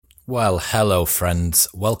Well, hello friends.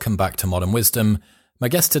 Welcome back to Modern Wisdom. My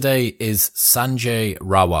guest today is Sanjay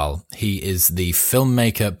Rawal. He is the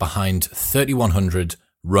filmmaker behind 3100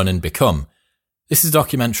 Run and Become. This is a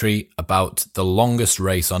documentary about the longest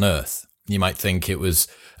race on Earth. You might think it was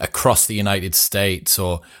across the United States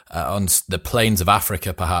or on the plains of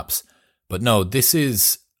Africa perhaps. But no, this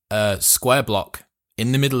is a square block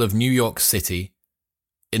in the middle of New York City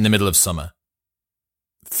in the middle of summer.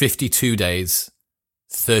 52 days,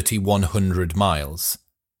 3,100 miles.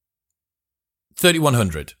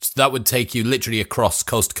 3,100. So that would take you literally across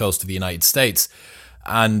coast to coast of the United States.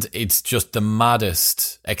 And it's just the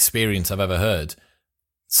maddest experience I've ever heard.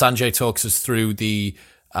 Sanjay talks us through the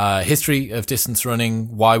history of distance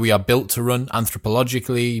running, why we are built to run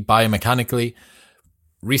anthropologically, biomechanically.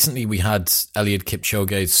 Recently we had Eliud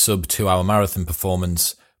Kipchoge's sub 2-hour marathon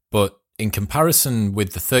performance, but in comparison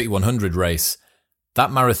with the 3,100 race, that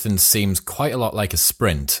marathon seems quite a lot like a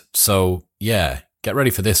sprint. So yeah, get ready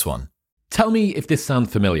for this one. Tell me if this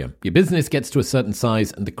sounds familiar. Your business gets to a certain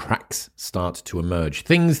size and the cracks start to emerge.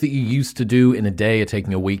 Things that you used to do in a day are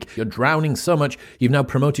taking a week. You're drowning so much, you've now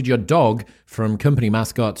promoted your dog from company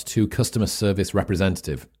mascot to customer service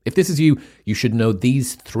representative. If this is you, you should know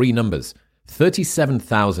these three numbers: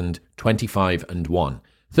 37,000, 25, and 1.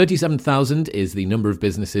 37,000 is the number of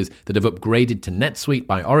businesses that have upgraded to NetSuite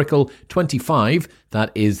by Oracle. 25, that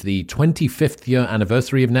is the 25th year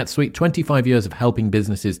anniversary of NetSuite. 25 years of helping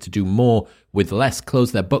businesses to do more with less,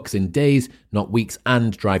 close their books in days, not weeks,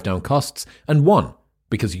 and drive down costs. And 1,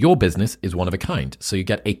 because your business is one of a kind. So you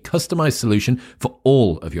get a customized solution for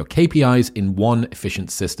all of your KPIs in one efficient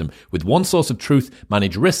system. With one source of truth,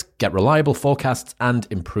 manage risk, get reliable forecasts, and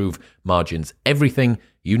improve margins. Everything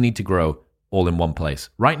you need to grow all in one place.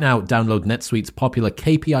 Right now, download NetSuite's popular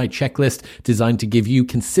KPI checklist designed to give you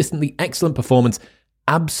consistently excellent performance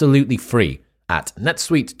absolutely free at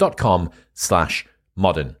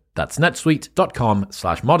netsuite.com/modern. That's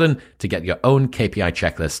netsuite.com/modern to get your own KPI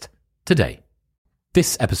checklist today.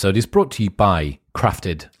 This episode is brought to you by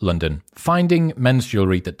Crafted London. Finding men's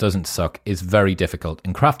jewellery that doesn't suck is very difficult,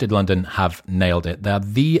 and Crafted London have nailed it. They're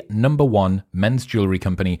the #1 men's jewellery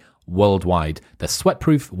company worldwide. They're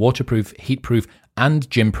sweatproof, waterproof, heatproof, and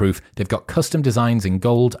gym-proof. They've got custom designs in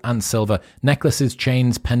gold and silver, necklaces,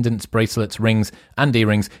 chains, pendants, bracelets, rings, and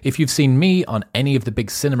earrings. If you've seen me on any of the big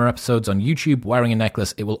cinema episodes on YouTube wearing a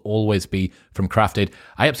necklace, it will always be from Crafted.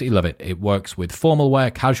 I absolutely love it. It works with formal wear,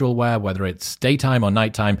 casual wear, whether it's daytime or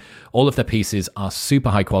nighttime. All of their pieces are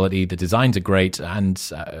super high quality. The designs are great, and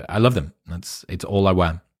I love them. It's all I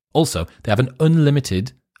wear. Also, they have an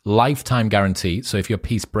unlimited lifetime guarantee, so if your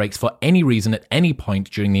piece breaks for any reason at any point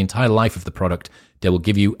during the entire life of the product, they will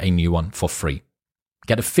give you a new one for free.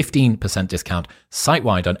 Get a 15% discount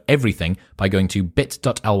site-wide on everything by going to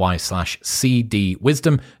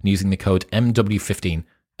bit.ly/cdwisdom and using the code MW15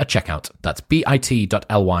 at checkout. That's bit.ly/C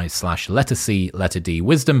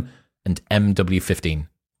wisdom and MW15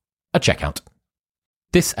 at checkout.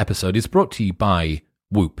 This episode is brought to you by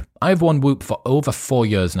Whoop. I've worn Whoop for over 4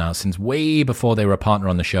 years now, since way before they were a partner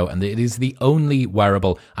on the show, and it is the only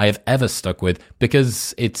wearable I have ever stuck with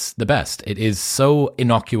because it's the best. It is so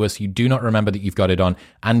innocuous, you do not remember that you've got it on,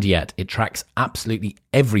 and yet it tracks absolutely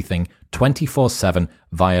everything 24/7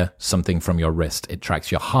 via something from your wrist. It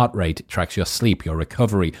tracks your heart rate, it tracks your sleep, your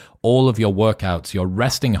recovery, all of your workouts, your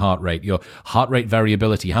resting heart rate, your heart rate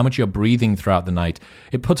variability, how much you're breathing throughout the night.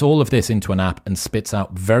 It puts all of this into an app and spits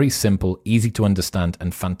out very simple, easy to understand,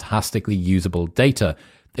 and fantastically usable data.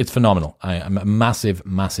 It's phenomenal. I am a massive,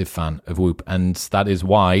 massive fan of Whoop, and that is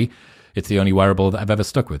why it's the only wearable that I've ever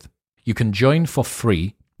stuck with. You can join for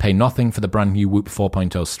free, pay nothing for the brand new Whoop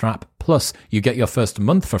 4.0 strap, plus you get your first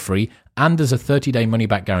month for free, and there's a 30-day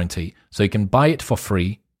money-back guarantee. So you can buy it for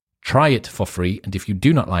free, try it for free, and if you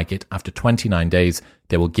do not like it, after 29 days,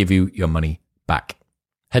 they will give you your money back.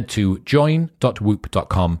 Head to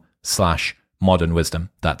join.whoop.com/modernwisdom.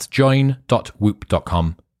 That's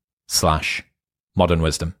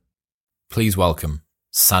join.whoop.com/modernwisdom. Please welcome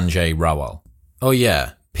Sanjay Rawal. Oh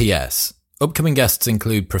yeah, P.S. Upcoming guests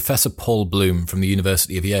include Professor Paul Bloom from the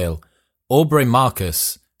University of Yale, Aubrey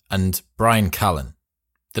Marcus, and Brian Callen.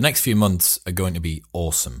 The next few months are going to be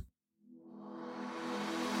awesome.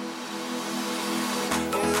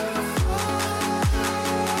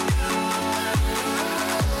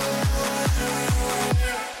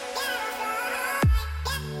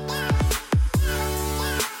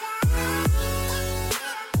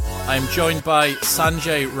 I'm joined by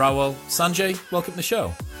Sanjay Rawal. Sanjay, welcome to the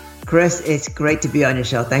show. Chris, it's great to be on your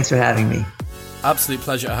show. Thanks for having me. Absolute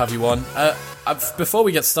pleasure to have you on. Before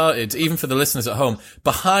we get started, even for the listeners at home,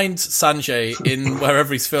 behind Sanjay in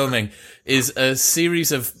wherever he's filming is a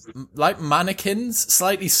series of like mannequins,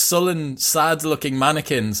 slightly sullen, sad-looking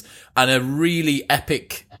mannequins, and a really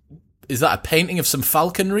epic. Is that a painting of some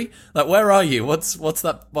falconry? Like, where are you? What's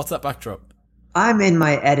that backdrop? I'm in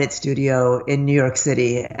my edit studio in New York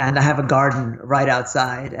City, and I have a garden right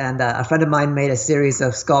outside. And a friend of mine made a series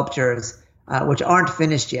of sculptures, which aren't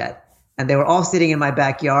finished yet. And they were all sitting in my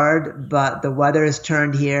backyard, but the weather has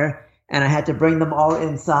turned here, and I had to bring them all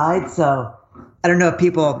inside. So I don't know if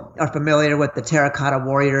people are familiar with the terracotta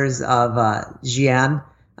warriors of Xi'an.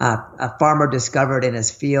 A farmer discovered in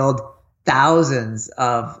his field thousands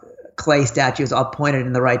of clay statues all pointed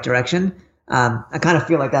in the right direction. I kind of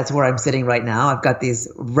feel like that's where I'm sitting right now. I've got these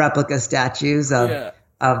replica statues of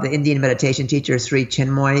the Indian meditation teacher Sri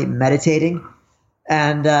Chinmoy meditating.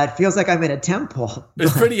 And it feels like I'm in a temple.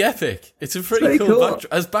 It's pretty epic. It's a pretty cool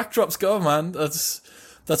backdrop. As backdrops go, man, that's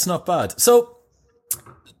not bad. So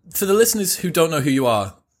for the listeners who don't know who you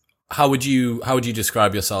are, how would you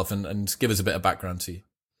describe yourself and give us a bit of background to you?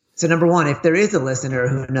 So number one, if there is a listener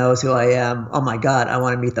who knows who I am, oh my God, I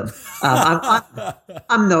want to meet them.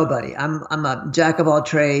 I'm nobody. I'm a jack of all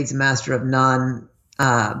trades, master of none.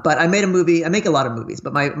 But I made a movie. I make a lot of movies,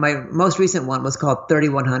 but my most recent one was called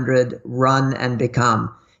 3100 Run and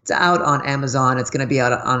Become. It's out on Amazon. It's going to be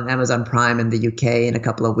out on Amazon Prime in the UK in a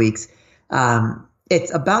couple of weeks.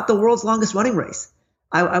 It's about the world's longest running race.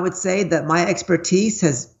 I would say that my expertise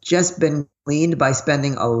has just been gleaned by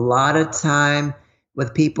spending a lot of time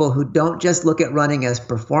with people who don't just look at running as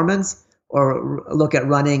performance or look at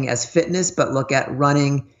running as fitness, but look at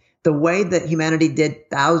running the way that humanity did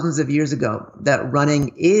thousands of years ago, that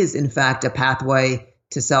running is, in fact, a pathway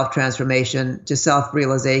to self-transformation, to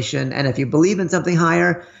self-realization, and if you believe in something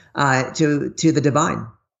higher, to the divine.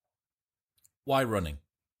 Why running?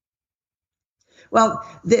 Well,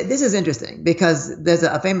 this is interesting because there's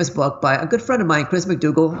a famous book by a good friend of mine, Chris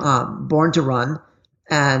McDougall, Born to Run,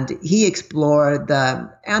 and he explored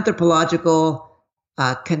the anthropological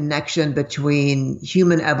connection between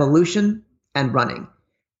human evolution and running.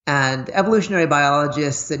 And evolutionary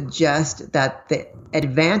biologists suggest that the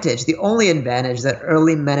only advantage that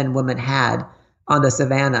early men and women had on the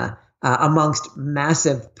savannah amongst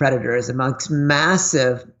massive predators, amongst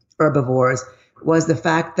massive herbivores, was the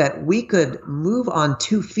fact that we could move on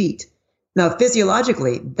 2 feet. Now,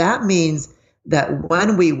 physiologically, that means that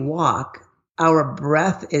when we walk, our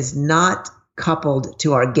breath is not coupled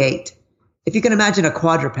to our gait. If you can imagine a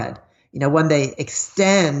quadruped, when they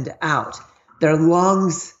extend out, their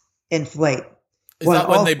lungs inflate. Is that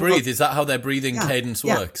when they breathe? Is that how their breathing cadence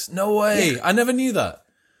works? No way. Yeah. I never knew that.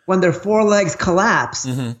 When their forelegs collapse,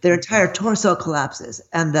 their entire torso collapses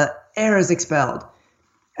and the air is expelled.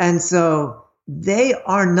 And so they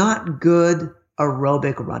are not good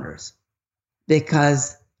aerobic runners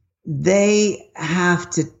because they have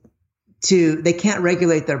they can't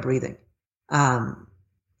regulate their breathing.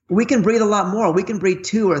 We can breathe a lot more. We can breathe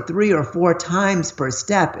 2 or 3 or 4 times per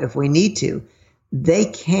step if we need to. They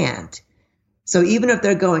can't. So even if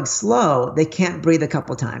they're going slow, they can't breathe a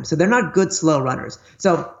couple times. So they're not good slow runners.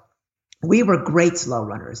 So we were great slow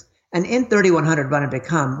runners. And in 3100 Run and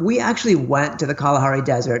Become, we actually went to the Kalahari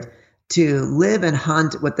Desert to live and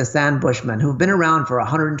hunt with the Sand Bushmen who've been around for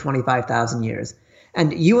 125,000 years.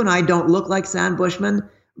 And you and I don't look like Sand Bushmen,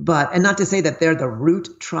 and not to say that they're the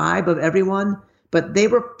root tribe of everyone, but they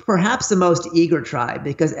were perhaps the most eager tribe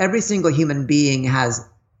because every single human being has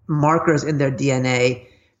markers in their DNA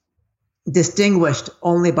distinguished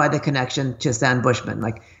only by the connection to Sand Bushmen.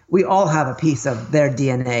 Like we all have a piece of their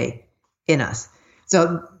DNA in us.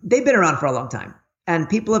 So they've been around for a long time. And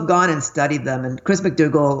people have gone and studied them. And Chris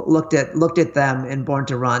McDougall looked at them in Born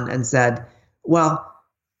to Run and said, well,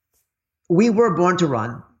 we were born to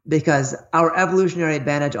run because our evolutionary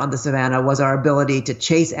advantage on the savannah was our ability to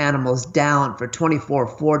chase animals down for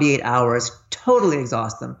 24, 48 hours, totally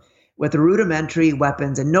exhaust them. With rudimentary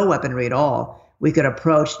weapons and no weaponry at all, we could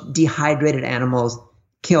approach dehydrated animals,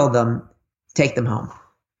 kill them, take them home.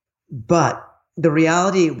 But the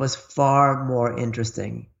reality was far more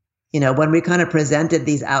interesting. When we kind of presented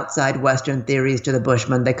these outside Western theories to the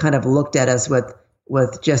Bushmen, they kind of looked at us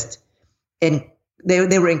with just, they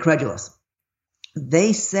were incredulous.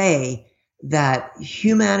 They say that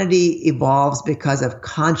humanity evolves because of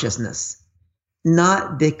consciousness,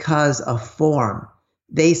 not because of form.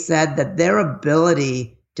 They said that their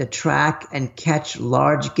ability to track and catch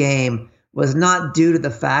large game was not due to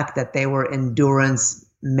the fact that they were endurance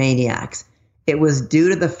maniacs. It was due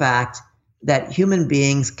to the fact that human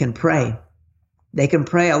beings can pray. They can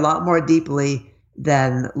pray a lot more deeply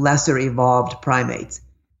than lesser evolved primates.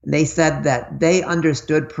 They said that they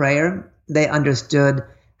understood prayer. They understood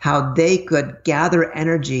how they could gather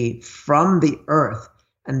energy from the earth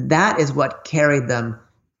And that is what carried them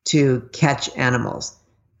to catch animals.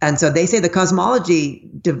 And so they say the cosmology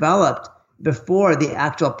developed before the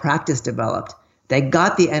actual practice developed. They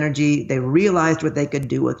got the energy, they realized what they could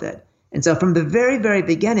do with it. And so from the very, very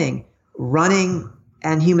beginning, running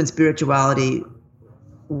and human spirituality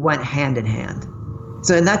went hand in hand.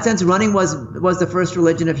 So in that sense, running was the first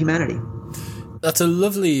religion of humanity. That's a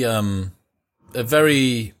lovely, a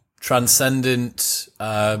very transcendent,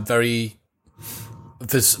 very,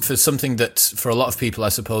 for something that for a lot of people, I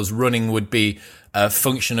suppose, running would be a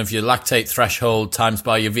function of your lactate threshold times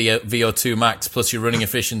by your VO2 max plus your running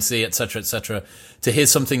efficiency, et cetera, to hear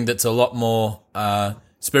something that's a lot more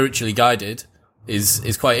spiritually guided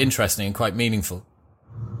is quite interesting and quite meaningful.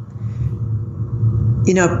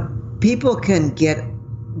 You know, people can get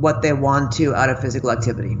what they want to out of physical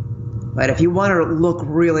activity, right? If you want to look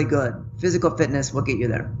really good, physical fitness will get you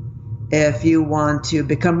there. If you want to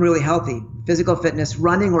become really healthy, physical fitness,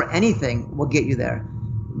 running or anything will get you there.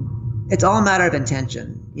 It's all a matter of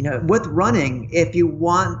intention. You know, with running, if you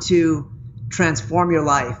want to transform your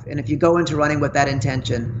life and if you go into running with that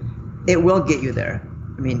intention, it will get you there.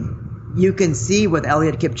 I mean, you can see with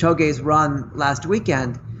Eliud Kipchoge's run last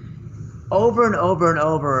weekend, over and over and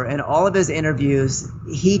over in all of his interviews,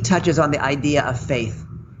 he touches on the idea of faith.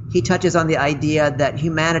 He touches on the idea that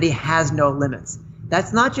humanity has no limits.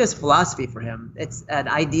 That's not just philosophy for him. It's an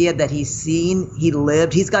idea that he's seen, he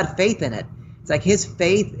lived, he's got faith in it. It's like his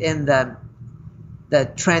faith in the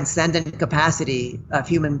transcendent capacity of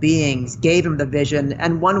human beings gave him the vision,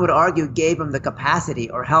 and one would argue gave him the capacity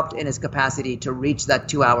or helped in his capacity to reach that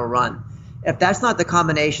 2-hour run. If that's not the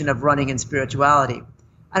combination of running and spirituality,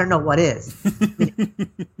 I don't know what is.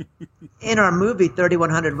 In our movie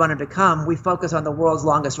 3100 Run and Become, we focus on the world's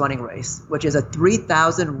longest running race, which is a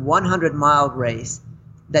 3,100-mile race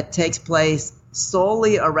that takes place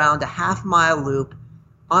solely around a half-mile loop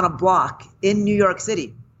on a block in New York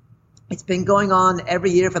City. It's been going on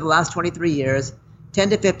every year for the last 23 years.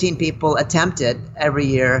 10 to 15 people attempt it every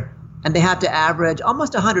year, and they have to average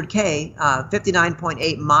almost 100K,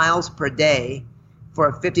 59.8 miles per day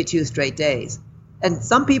for 52 straight days. And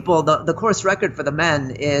some people, the course record for the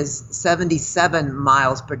men is 77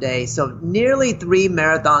 miles per day, so nearly 3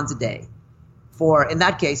 marathons a day for, in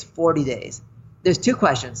that case, 40 days. There's two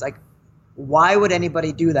questions, like, why would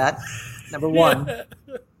anybody do that? Number one. Yeah.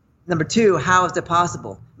 Number two, how is it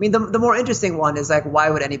possible? I mean, the more interesting one is like, why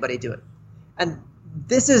would anybody do it? And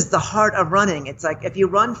this is the heart of running. It's like if you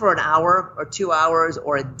run for an hour or 2 hours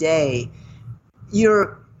or a day,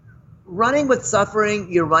 you're running with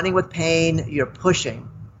suffering, you're running with pain, you're pushing.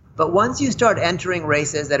 But once you start entering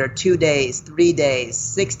races that are 2 days, 3 days,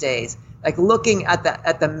 6 days, like looking at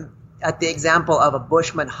the example of a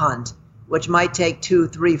Bushman hunt, which might take 2,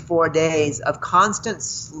 3, 4 days of constant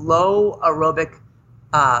slow aerobic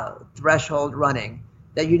threshold running,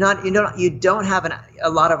 that you don't have a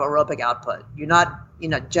lot of aerobic output. You're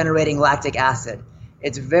not generating lactic acid.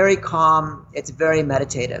 It's very calm. It's very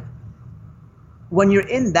meditative. When you're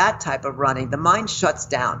in that type of running, the mind shuts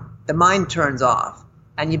down. The mind turns off,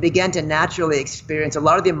 and you begin to naturally experience a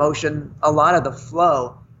lot of the emotion, a lot of the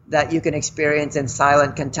flow that you can experience in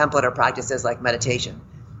silent contemplative practices like meditation.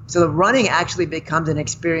 So the running actually becomes an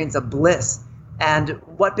experience of bliss. And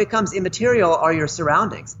what becomes immaterial are your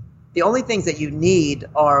surroundings. The only things that you need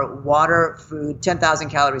are water, food, 10,000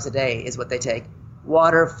 calories a day is what they take.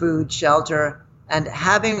 Water, food, shelter, and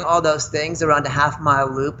having all those things around a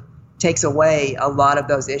half-mile loop takes away a lot of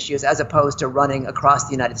those issues as opposed to running across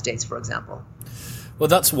the United States, for example. Well,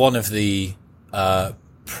 that's one of the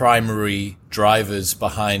primary drivers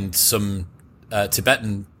behind some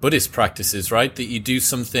Tibetan Buddhist practices, right? That you do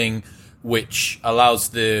something which allows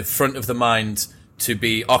the front of the mind to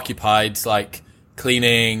be occupied, like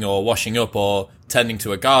cleaning or washing up or tending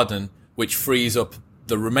to a garden, which frees up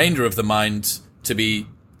the remainder of the mind to be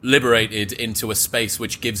liberated into a space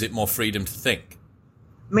which gives it more freedom to think.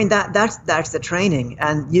 I mean, that's the training,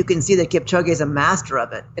 and you can see that Kipchoge is a master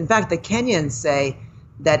of it. In fact, the Kenyans say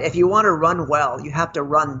that if you want to run well, you have to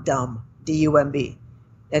run dumb, D-U-M-B.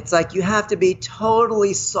 It's like you have to be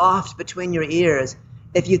totally soft between your ears.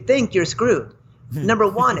 If you think, you're screwed. Number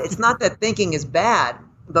one, it's not that thinking is bad,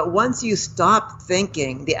 but once you stop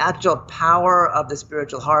thinking, the actual power of the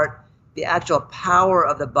spiritual heart, the actual power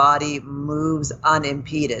of the body moves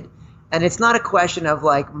unimpeded. And it's not a question of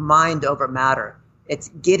like mind over matter. It's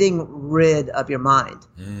getting rid of your mind.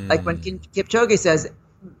 Like when Kipchoge says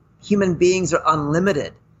human beings are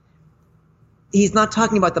unlimited, he's not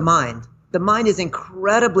talking about the mind. The mind is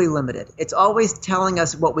incredibly limited. It's always telling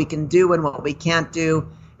us what we can do and what we can't do.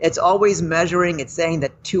 It's always measuring. It's saying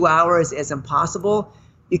that 2 hours is impossible.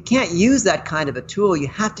 you can't use that kind of a tool. You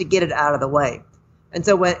have to get it out of the way. And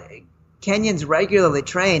so when Kenyans regularly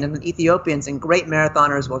train, and Ethiopians and great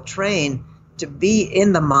marathoners will train to be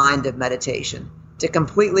in the mind of meditation, to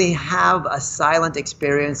completely have a silent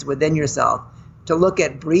experience within yourself, to look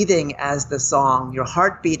at breathing as the song, your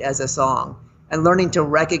heartbeat as a song, and learning to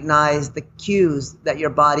recognize the cues that your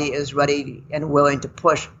body is ready and willing to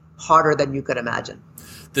push harder than you could imagine.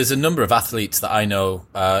 There's a number of athletes that I know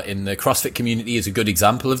in the CrossFit community is a good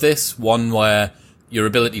example of this. One where your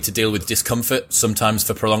ability to deal with discomfort, sometimes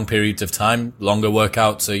for prolonged periods of time, longer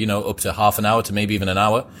workouts, so, up to half an hour to maybe even an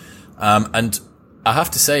hour. And I have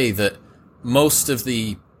to say that most of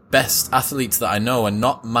the best athletes that I know are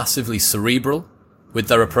not massively cerebral with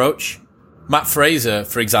their approach. Matt Fraser,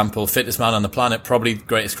 for example, fittest man on the planet, probably the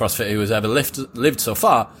greatest CrossFitter who has ever lived so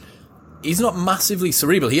far. He's not massively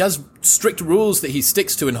cerebral. He has strict rules that he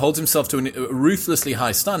sticks to and holds himself to a ruthlessly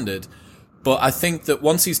high standard. But I think that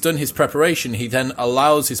once he's done his preparation, he then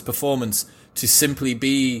allows his performance to simply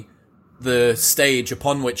be the stage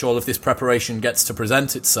upon which all of this preparation gets to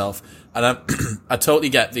present itself. And I totally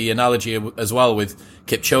get the analogy as well with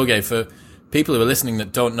Kipchoge. For people who are listening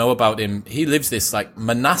that don't know about him, he lives this like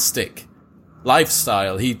monastic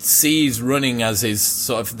lifestyle. He sees running as his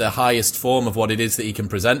sort of the highest form of what it is that he can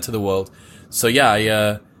present to the world. So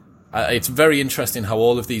yeah, it's very interesting how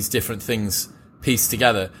all of these different things piece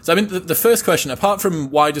together. So I mean, the first question, apart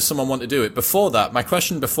from why does someone want to do it, before that, my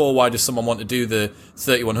question before why does someone want to do the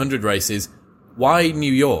 3100 race is, why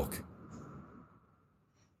New York?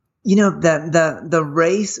 The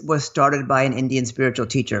race was started by an Indian spiritual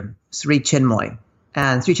teacher, Sri Chinmoy.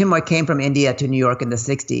 And Sri Chinmoy came from India to New York in the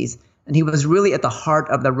 60s. And he was really at the heart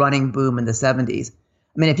of the running boom in the 70s.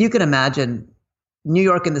 I mean, if you can imagine New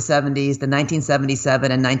York in the 70s, the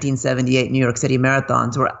 1977 and 1978 New York City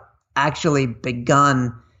marathons were actually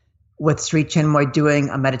begun with Sri Chinmoy doing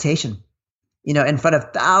a meditation. In front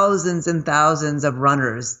of thousands and thousands of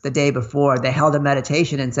runners the day before, they held a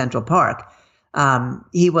meditation in Central Park.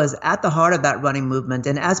 He was at the heart of that running movement.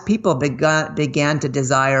 And as people began to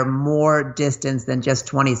desire more distance than just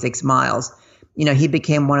 26 miles, he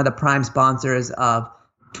became one of the prime sponsors of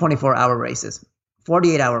 24-hour races,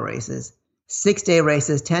 48-hour races, 6-day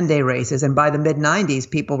races, 10-day races. And by the mid-90s,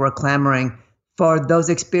 people were clamoring for those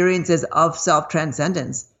experiences of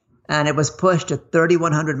self-transcendence. And it was pushed to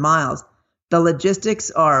 3,100 miles. The logistics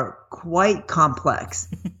are quite complex.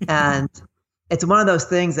 And it's one of those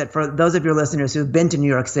things that for those of your listeners who've been to New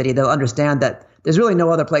York City, they'll understand that there's really no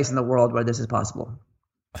other place in the world where this is possible.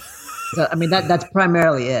 So, I mean, that's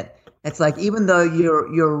primarily it. It's like, even though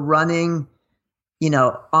you're running,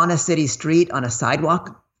 on a city street, on a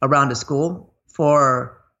sidewalk around a school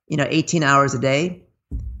for, 18 hours a day,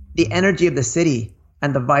 the energy of the city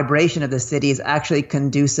and the vibration of the city is actually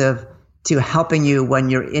conducive to helping you when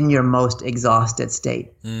you're in your most exhausted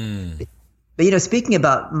state. But, speaking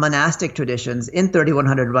about monastic traditions, in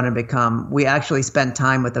 3100 Run and Become, we actually spent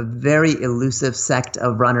time with a very elusive sect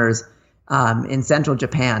of runners in central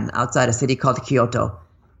Japan, outside a city called Kyoto.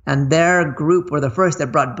 And their group were the first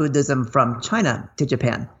that brought Buddhism from China to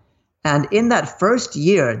Japan. And in that first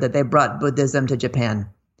year that they brought Buddhism to Japan,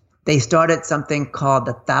 they started something called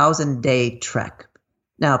the 1,000-day trek.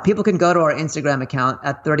 Now, people can go to our Instagram account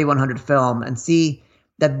at 3100 Film and see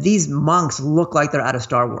that these monks look like they're out of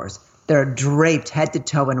Star Wars. They're draped head to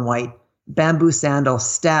toe in white, bamboo sandals,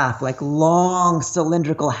 staff, like long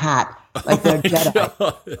cylindrical hat, like they're Jedi.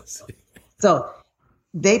 God. So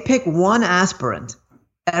they pick one aspirant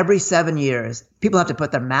every 7 years. People have to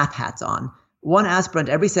put their math hats on. One aspirant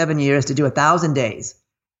every 7 years to do 1,000 days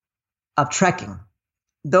of trekking.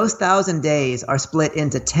 Those 1,000 days are split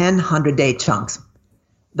into 10 100-day chunks.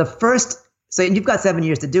 So you've got 7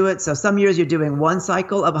 years to do it. So some years you're doing one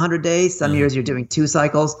cycle of 100 days. Some years you're doing two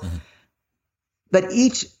cycles. But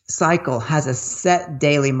each cycle has a set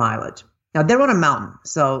daily mileage. Now they're on a mountain.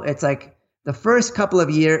 So it's like the first couple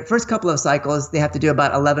of cycles, they have to do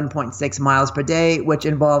about 11.6 miles per day, which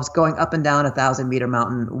involves going up and down a 1,000-meter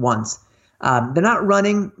mountain once. They're not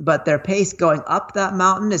running, but their pace going up that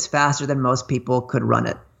mountain is faster than most people could run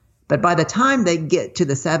it. But by the time they get to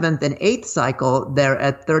the 7th and 8th cycle, they're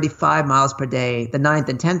at 35 miles per day. The 9th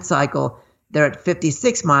and 10th cycle, they're at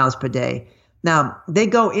 56 miles per day. Now, they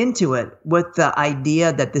go into it with the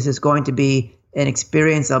idea that this is going to be an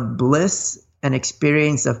experience of bliss, an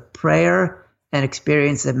experience of prayer, an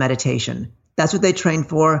experience of meditation. That's what they train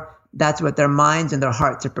for. That's what their minds and their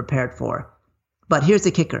hearts are prepared for. But here's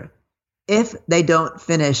the kicker. If they don't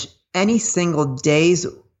finish any single day's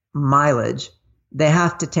mileage, they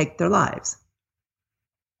have to take their lives.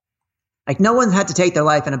 Like, no one's had to take their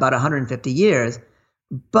life in about 150 years,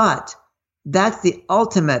 but That's the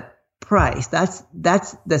ultimate price. That's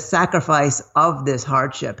the sacrifice of this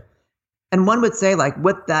hardship. And one would say, like,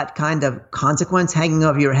 with that kind of consequence hanging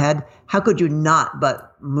over your head, how could you not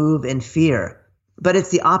but move in fear? But it's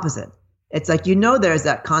the opposite. It's like, there's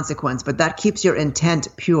that consequence, but that keeps your intent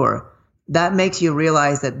pure. That makes you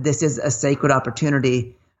realize that this is a sacred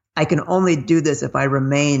opportunity. I can only do this if I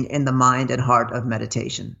remain in the mind and heart of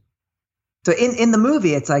meditation. So in the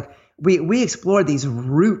movie, it's like we explore these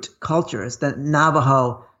root cultures, the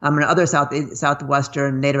Navajo, and other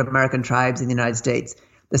southwestern Native American tribes in the United States,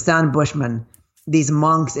 the San Bushmen, these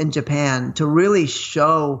monks in Japan, to really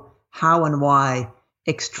show how and why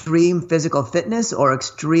extreme physical fitness or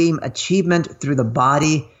extreme achievement through the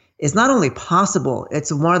body is not only possible,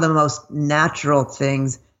 it's one of the most natural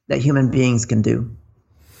things that human beings can do.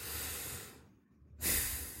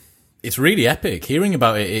 It's really epic. Hearing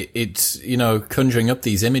about it, it's, conjuring up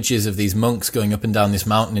these images of these monks going up and down this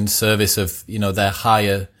mountain in service of, their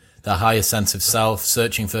higher sense of self,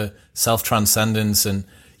 searching for self-transcendence and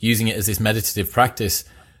using it as this meditative practice.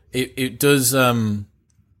 It does,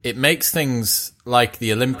 it makes things like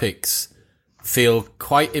the Olympics feel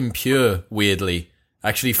quite impure, weirdly.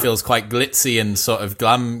 Actually feels quite glitzy and sort of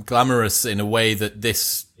glamorous in a way that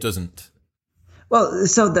this doesn't. Well,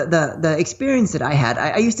 so the experience that I had,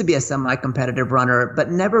 I used to be a semi-competitive runner, but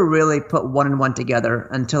never really put one and one together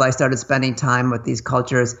until I started spending time with these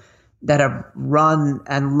cultures that have run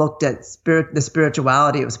and looked at the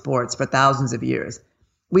spirituality of sports for thousands of years.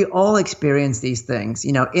 We all experience these things,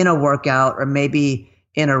 in a workout or maybe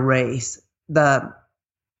in a race. The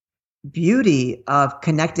beauty of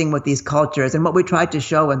connecting with these cultures, and what we tried to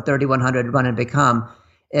show in 3100 Run and Become,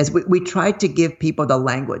 is we tried to give people the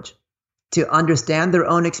language to understand their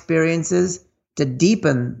own experiences, to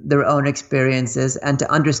deepen their own experiences, and to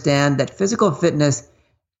understand that physical fitness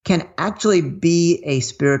can actually be a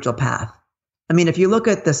spiritual path. I mean, if you look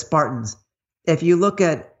at the Spartans, if you look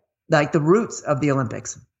at like the roots of the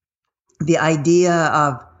Olympics, the idea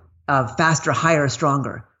of faster, higher,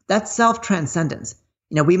 stronger, that's self-transcendence.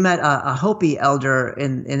 We met a Hopi elder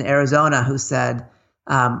in Arizona who said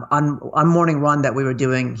on morning run that we were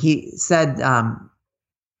doing, he said,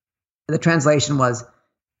 the translation was,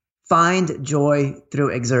 find joy through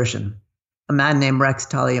exertion. A man named Rex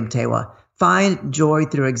Taliamtewa. Find joy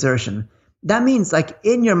through exertion. That means, like,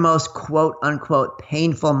 in your most quote unquote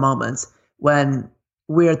painful moments, when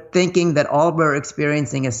we're thinking that all we're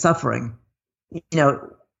experiencing is suffering,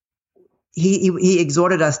 he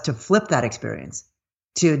exhorted us to flip that experience,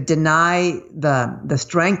 to deny the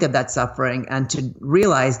strength of that suffering, and to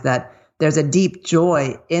realize that there's a deep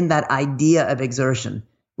joy in that idea of exertion.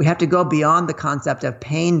 We have to go beyond the concept of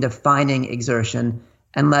pain defining exertion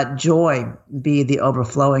and let joy be the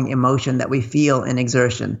overflowing emotion that we feel in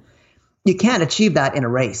exertion. You can't achieve that in a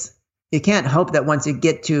race. You can't hope that once you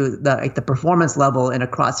get to the performance level in a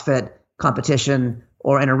CrossFit competition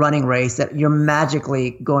or in a running race that you're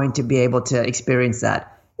magically going to be able to experience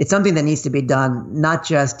that. It's something that needs to be done not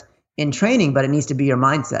just in training, but it needs to be your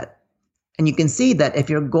mindset. And you can see that if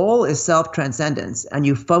your goal is self-transcendence and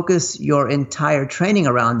you focus your entire training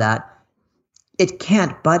around that, it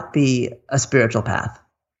can't but be a spiritual path.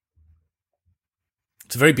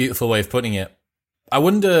 It's a very beautiful way of putting it. I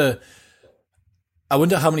wonder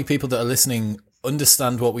how many people that are listening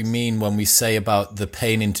understand what we mean when we say about the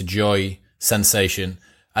pain into joy sensation.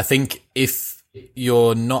 I think if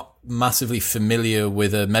you're not massively familiar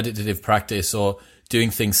with a meditative practice or doing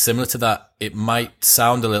things similar to that, it might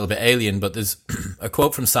sound a little bit alien, but there's a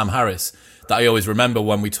quote from Sam Harris that I always remember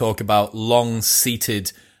when we talk about long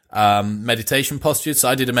seated meditation postures. So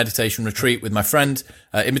I did a meditation retreat with my friend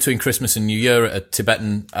in between Christmas and New Year at a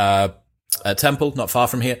Tibetan temple not far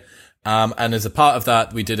from here. And as a part of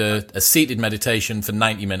that, we did a seated meditation for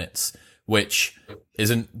 90 minutes, which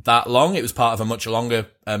isn't that long. It was part of a much longer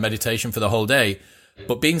meditation for the whole day.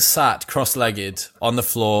 But being sat cross-legged on the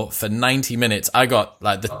floor for 90 minutes, I got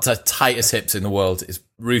like the tightest hips in the world. It's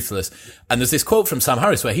ruthless. And there's this quote from Sam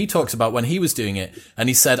Harris where he talks about when he was doing it. And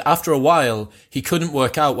he said after a while, he couldn't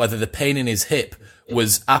work out whether the pain in his hip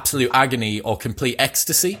was absolute agony or complete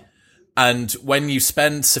ecstasy. And when you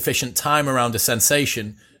spend sufficient time around a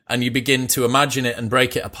sensation and you begin to imagine it and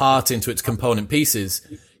break it apart into its component pieces,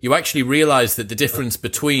 you actually realize that the difference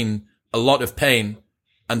between a lot of pain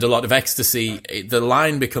and a lot of ecstasy, the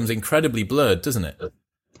line becomes incredibly blurred, doesn't it?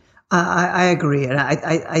 I agree. And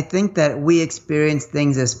I think that we experience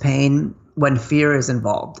things as pain when fear is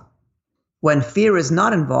involved. When fear is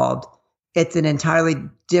not involved, it's an entirely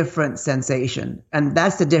different sensation. And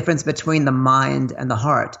that's the difference between the mind and the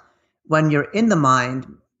heart. When you're in the mind,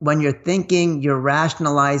 when you're thinking, you're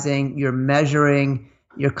rationalizing, you're measuring,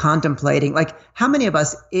 You're contemplating. Like, how many of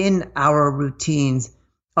us in our routines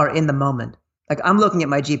are in the moment? Like, I'm looking at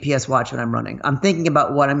my GPS watch when I'm running. I'm thinking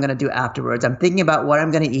about what I'm going to do afterwards. I'm thinking about what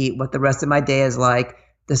I'm going to eat, what the rest of my day is like,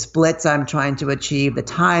 the splits I'm trying to achieve, the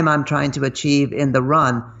time I'm trying to achieve in the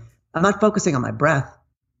run. I'm not focusing on my breath.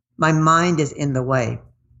 My mind is in the way.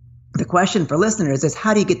 The question for listeners is,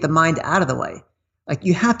 how do you get the mind out of the way? Like,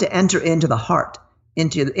 you have to enter into the heart,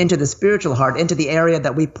 into the spiritual heart, into the area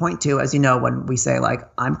that we point to, as you know, when we say, like,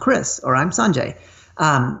 I'm Chris or I'm Sanjay.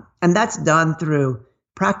 And that's done through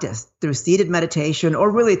practice, through seated meditation,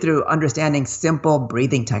 or really through understanding simple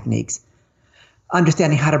breathing techniques,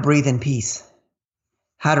 understanding how to breathe in peace,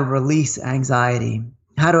 how to release anxiety,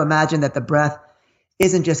 how to imagine that the breath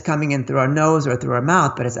isn't just coming in through our nose or through our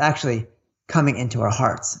mouth, but it's actually coming into our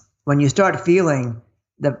hearts. When you start feeling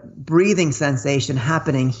the breathing sensation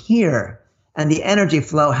happening here and the energy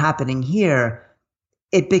flow happening here,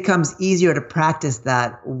 it becomes easier to practice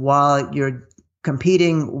that while you're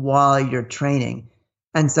competing, while you're training.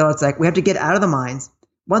 And so it's like we have to get out of the minds.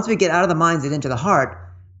 Once we get out of the minds and into the heart,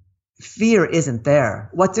 fear isn't there.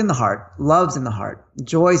 What's in the heart? Love's in the heart.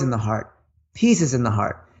 Joy's in the heart. Peace is in the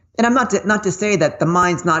heart. And I'm not to say that the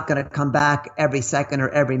mind's not going to come back every second or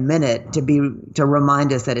every minute to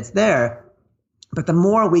remind us that it's there. But the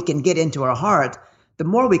more we can get into our heart, the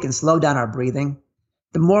more we can slow down our breathing,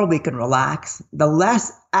 the more we can relax, the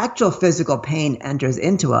less actual physical pain enters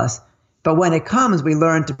into us. But when it comes, we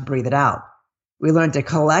learn to breathe it out. We learn to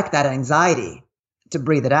collect that anxiety, to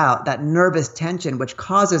breathe it out, that nervous tension which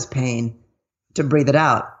causes pain, to breathe it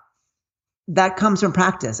out. That comes from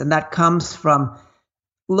practice, and that comes from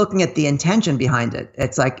looking at the intention behind it.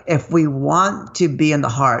 It's like, if we want to be in the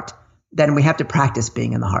heart, then we have to practice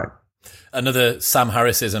being in the heart. Another Sam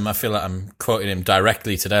Harrisism, I feel like I'm quoting him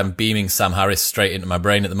directly today. I'm beaming Sam Harris straight into my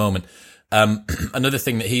brain at the moment. Another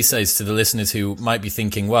thing that he says to the listeners who might be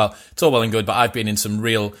thinking, well, it's all well and good, but I've been in some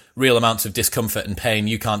real amounts of discomfort and pain.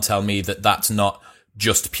 You can't tell me that that's not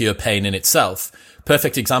just pure pain in itself.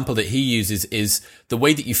 Perfect example that he uses is the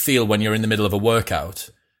way that you feel when you're in the middle of a workout.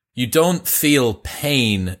 You don't feel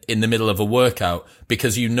pain in the middle of a workout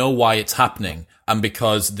because you know why it's happening and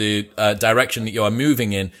because the direction that you are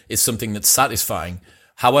moving in is something that's satisfying.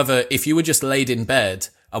 However, if you were just laid in bed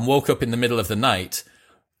and woke up in the middle of the night,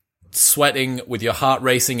 sweating with your heart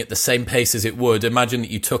racing at the same pace as it would, imagine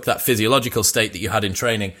that you took that physiological state that you had in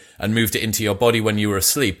training and moved it into your body when you were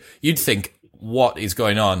asleep. You'd think, what is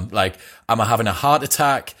going on? Like, am I having a heart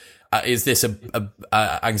attack? Is this a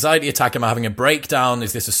anxiety attack? Am I having a breakdown?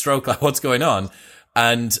 Is this a stroke? Like, what's going on?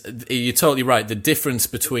 And you're totally right. The difference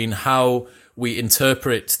between how we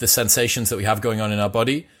interpret the sensations that we have going on in our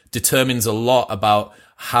body determines a lot about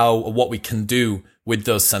what we can do with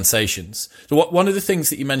those sensations. So one of the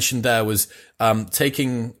things that you mentioned there was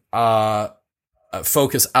taking our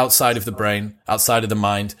focus outside of the brain, outside of the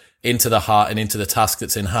mind, into the heart and into the task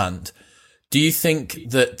that's in hand. Do you think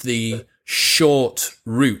that the short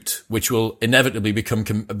route, which will inevitably become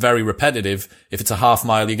very repetitive, if it's a half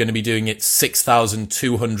mile, you're going to be doing it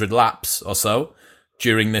 6,200 laps or so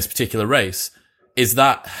during this particular race, is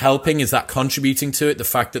that helping? Is that contributing to it? The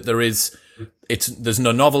fact that there's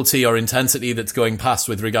no novelty or intensity that's going past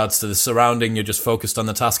with regards to the surrounding, you're just focused on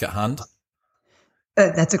the task at hand?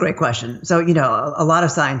 That's a great question. So, a lot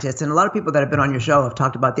of scientists and a lot of people that have been on your show have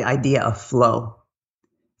talked about the idea of flow.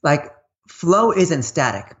 Like, flow isn't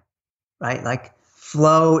static, right? Like,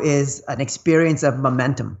 flow is an experience of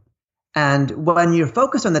momentum. And when you're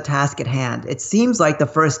focused on the task at hand, it seems like the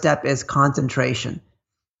first step is concentration.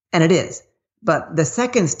 And it is. But the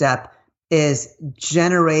second step is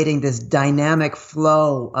generating this dynamic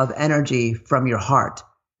flow of energy from your heart.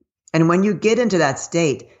 And when you get into that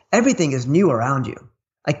state, everything is new around you.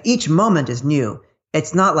 Like, each moment is new.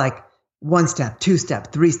 It's not like 1 step, 2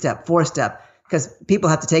 step, 3 step, 4 step, because people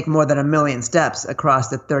have to take more than 1 million steps across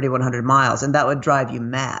the 3,100 miles, and that would drive you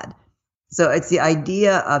mad. So it's the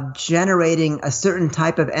idea of generating a certain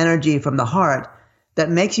type of energy from the heart that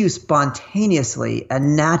makes you spontaneously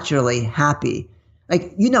and naturally happy.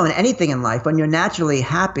 Like, in anything in life, when you're naturally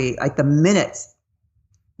happy, like, the minutes,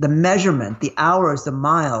 the measurement, the hours, the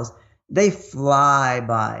miles, they fly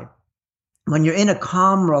by. When you're in a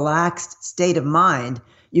calm, relaxed state of mind,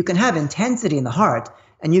 you can have intensity in the heart,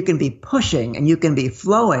 and you can be pushing and you can be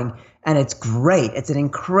flowing, and it's great. It's an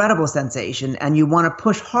incredible sensation, and you want to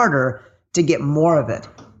push harder to get more of it.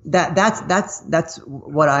 That's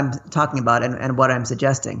what I'm talking about and what I'm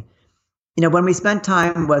suggesting. When we spent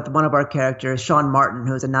time with one of our characters, Sean Martin,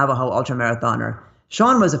 who's a Navajo ultramarathoner,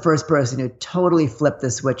 Sean was the first person who totally flipped the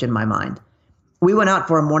switch in my mind. We went out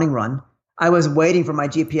for a morning run. I was waiting for my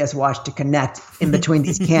GPS watch to connect in between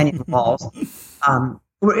these canyon walls.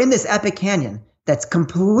 We're in this epic canyon that's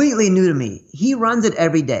completely new to me. He runs it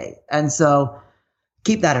every day. And so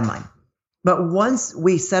keep that in mind. But once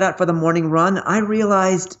we set out for the morning run, I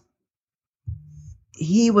realized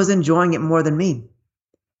he was enjoying it more than me.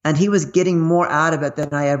 And he was getting more out of it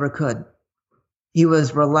than I ever could. He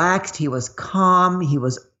was relaxed. He was calm. He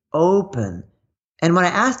was open. And when I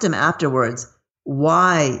asked him afterwards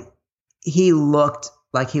why he looked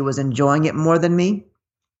like he was enjoying it more than me,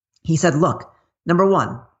 he said, look, number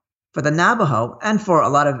one, for the Navajo and for a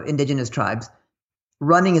lot of indigenous tribes,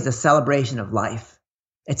 running is a celebration of life.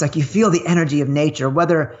 It's like you feel the energy of nature,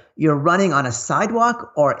 whether you're running on a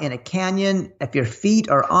sidewalk or in a canyon. If your feet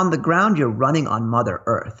are on the ground, you're running on Mother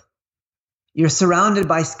Earth. You're surrounded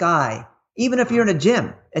by sky. Even if you're in a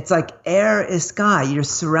gym, it's like air is sky. You're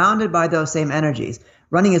surrounded by those same energies.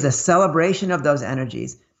 Running is a celebration of those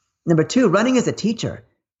energies. Number two, running is a teacher.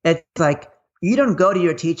 It's like you don't go to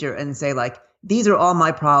your teacher and say like, these are all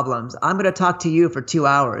my problems. I'm going to talk to you for 2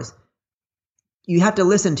 hours. You have to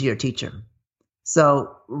listen to your teacher.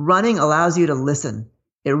 So running allows you to listen.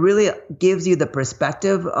 It really gives you the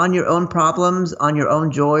perspective on your own problems, on your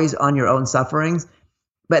own joys, on your own sufferings.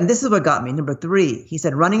 But this is what got me. Number three, he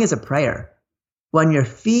said, running is a prayer. When your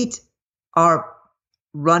feet are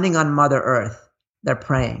running on Mother Earth, they're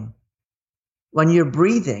praying. When you're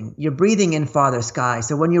breathing in Father Sky.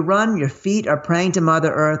 So when you run, your feet are praying to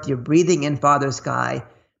Mother Earth. You're breathing in Father Sky.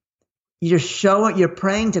 You're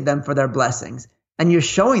praying to them for their blessings. And you're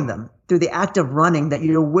showing them through the act of running that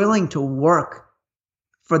you're willing to work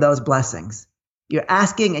for those blessings. You're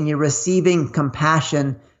asking and you're receiving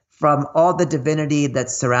compassion from all the divinity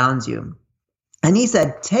that surrounds you. And he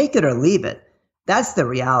said, take it or leave it. That's the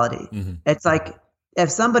reality. Mm-hmm. It's like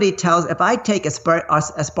if I take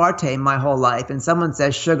aspartame my whole life and someone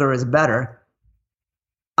says sugar is better,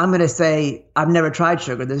 I'm going to say, I've never tried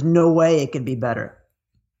sugar. There's no way it can be better.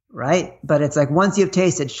 Right? But it's like once you've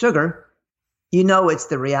tasted sugar, you know it's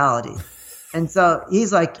the reality. And so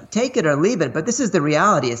he's like, take it or leave it. But this is the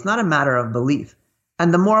reality. It's not a matter of belief.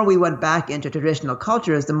 And the more we went back into traditional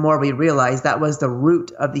cultures, the more we realized that was the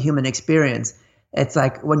root of the human experience. It's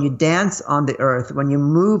like when you dance on the earth, when you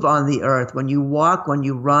move on the earth, when you walk, when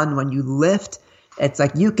you run, when you lift, it's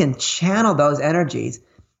like you can channel those energies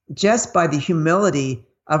just by the humility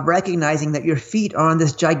of recognizing that your feet are on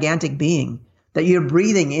this gigantic being, that you're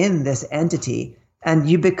breathing in this entity. And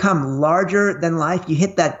you become larger than life. You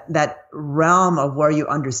hit that realm of where you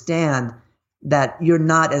understand that you're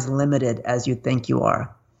not as limited as you think you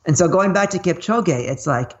are. And so going back to Kipchoge, it's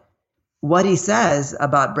like what he says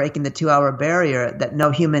about breaking the 2-hour barrier, that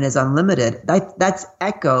no human is unlimited, that's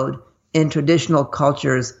echoed in traditional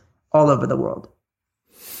cultures all over the world.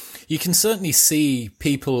 You can certainly see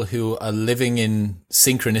people who are living in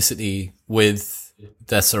synchronicity with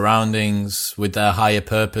their surroundings, with their higher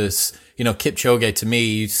purpose. You know, Kipchoge, to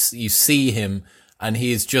me, you see him and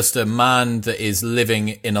he is just a man that is living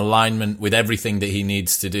in alignment with everything that he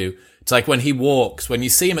needs to do. It's like when he walks, when you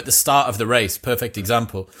see him at the start of the race, perfect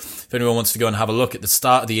example. If anyone wants to go and have a look at the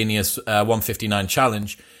start of the Ineos 159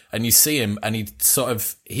 challenge, and you see him and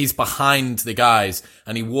he's behind the guys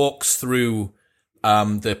and he walks through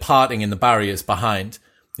the parting in the barriers behind.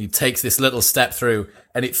 He takes this little step through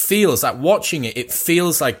and it feels like watching it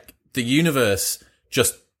feels like the universe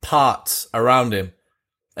just parts around him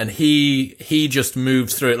and he just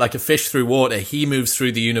moves through it like a fish through water. He moves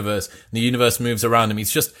through the universe and the universe moves around him.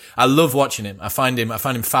 I love watching him. I find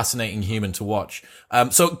him fascinating human to watch.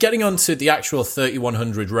 So getting on to the actual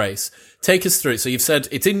 3100 race, take us through it. So you've said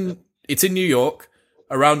it's in New York,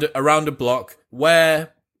 around a block.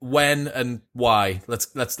 Where, when, and why? Let's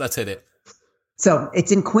hit it. So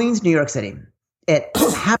it's in Queens, New York City. It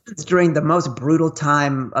happens during the most brutal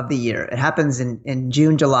time of the year. It happens in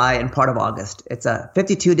June, July, and part of August. It's a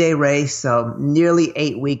 52-day race, so nearly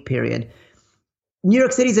 8-week period. New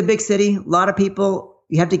York City is a big city. A lot of people,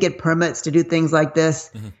 you have to get permits to do things like this.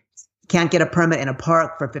 Mm-hmm. Can't get a permit in a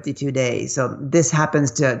park for 52 days. So this happens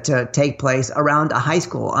to take place around a high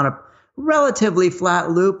school on a relatively flat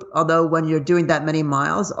loop, although when you're doing that many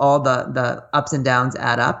miles, all the ups and downs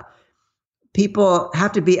add up. People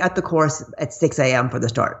have to be at the course at 6 a.m. for the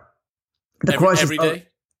start. Every day?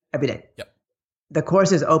 Every day. Yep. The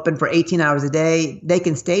course is open for 18 hours a day. They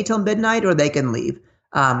can stay till midnight or they can leave.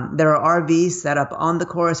 There are RVs set up on the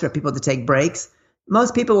course for people to take breaks.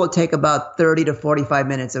 Most people will take about 30 to 45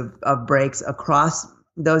 minutes of breaks across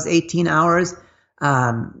those 18 hours.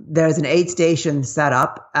 There's an aid station set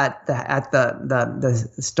up at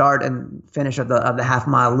the start and finish of the half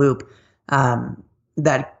mile loop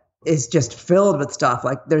that is just filled with stuff.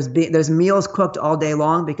 Like there's meals cooked all day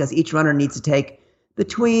long because each runner needs to take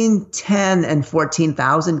between 10 and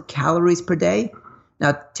 14,000 calories per day.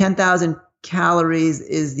 Now, 10,000 calories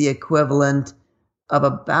is the equivalent of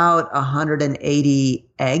about 180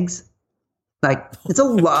 eggs. Like it's a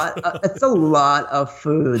lot. It's a lot of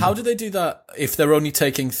food. How do they do that if they're only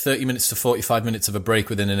taking 30 minutes to 45 minutes of a break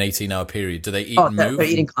within an 18-hour period? Do they eat and move? They're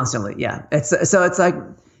eating constantly. Yeah. It's like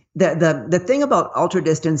the thing about ultra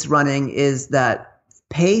distance running is that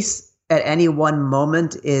pace at any one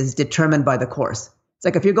moment is determined by the course. It's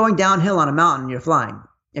like if you're going downhill on a mountain, you're flying.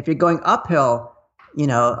 If you're going uphill,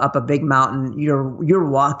 up a big mountain, you're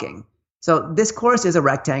walking. So this course is a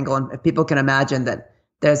rectangle, and if people can imagine that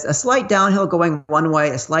there's a slight downhill going one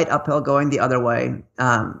way, a slight uphill going the other way.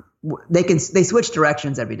 They switch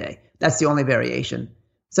directions every day. That's the only variation.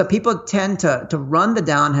 So people tend to run the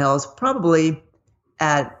downhills probably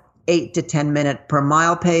at 8 to 10 minute per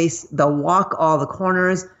mile pace. They'll walk all the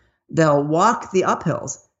corners. They'll walk the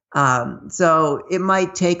uphills. So it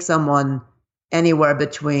might take someone anywhere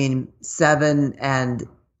between 6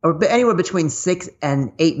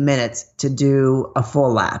 and 8 minutes to do a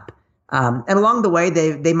full lap. And along the way,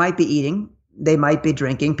 they might be eating, they might be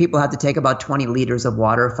drinking. People have to take about 20 liters of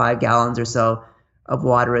water, 5 gallons or so of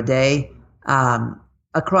water a day.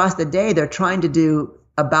 Across the day, they're trying to do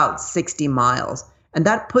about 60 miles. And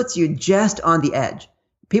that puts you just on the edge.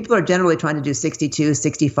 People are generally trying to do 62,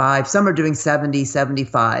 65. Some are doing 70,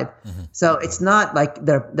 75. Mm-hmm. So it's not like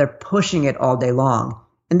they're pushing it all day long.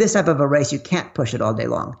 In this type of a race, you can't push it all day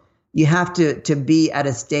long. You have to be at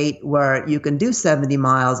a state where you can do 70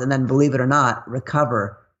 miles and then, believe it or not,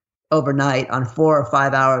 recover overnight on 4 or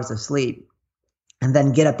 5 hours of sleep, and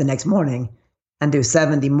then get up the next morning and do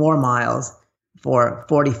 70 more miles for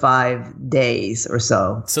 45 days or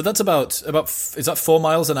so. So that's about is that 4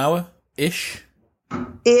 miles an hour ish?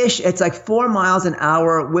 It's like 4 miles an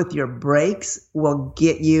hour with your brakes will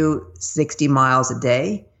get you 60 miles a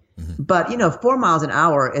day. Mm-hmm. But 4 miles an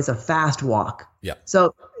hour is a fast walk. Yeah.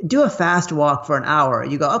 So do a fast walk for an hour.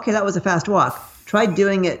 You go, okay, that was a fast walk. Try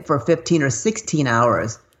doing it for 15 or 16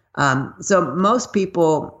 hours. So most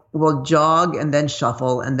people will jog and then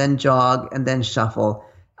shuffle and then jog and then shuffle.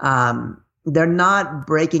 They're not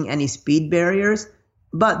breaking any speed barriers,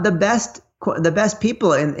 but the best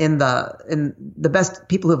people in the best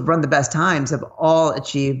people who've run the best times have all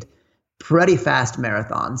achieved pretty fast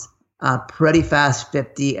marathons, pretty fast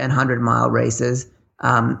 50 and 100-mile races,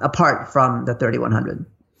 apart from the 3100.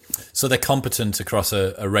 So they're competent across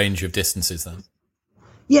a range of distances then?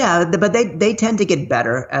 Yeah, but they tend to get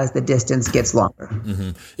better as the distance gets longer.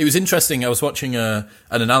 Mm-hmm. It was interesting. I was watching an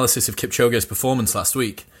analysis of Kipchoge's performance last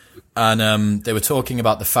week, and they were talking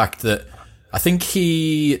about the fact that I think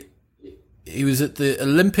he was at the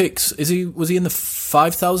Olympics. Was he in the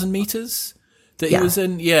 5,000 meters that he was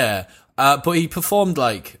in? Yeah. But he performed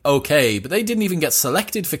okay, but they didn't even get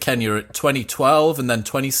selected for Kenya at 2012 and then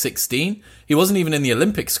 2016. He wasn't even in the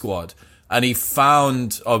Olympic squad. And he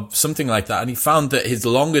found, or something like that, and he found that his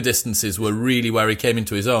longer distances were really where he came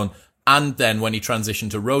into his own. And then when he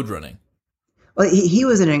transitioned to road running. Well, he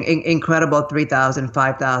was an incredible 3,000,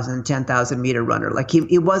 5,000, 10,000 meter runner. Like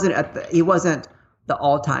he wasn't the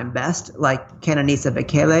all-time best like Kenenisa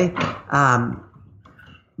Bekele.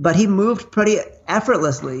 But he moved pretty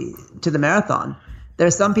effortlessly to the marathon.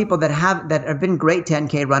 There's some people that have been great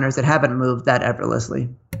 10K runners that haven't moved that effortlessly.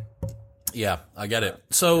 Yeah, I get it.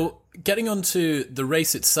 So getting on to the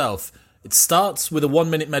race itself, it starts with a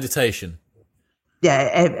 1-minute meditation. Yeah,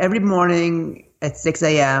 every morning at 6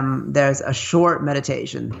 a.m. there's a short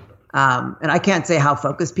meditation. And I can't say how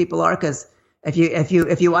focused people are, because if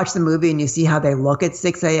you watch the movie and you see how they look at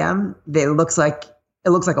 6 a.m., it looks like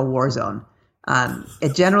a war zone.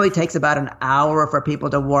 It generally takes about an hour for people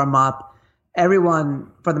to warm up.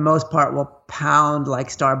 Everyone, for the most part, will pound like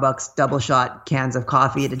Starbucks double shot cans of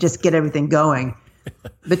coffee to just get everything going.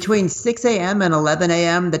 Between 6 a.m. and 11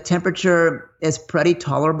 a.m., the temperature is pretty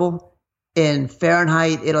tolerable. In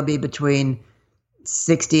Fahrenheit, it'll be between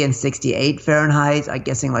 60 and 68 Fahrenheit, I'm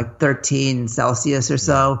guessing like 13 Celsius or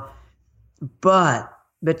so. But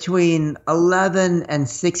between 11 and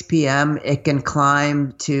 6 p.m., it can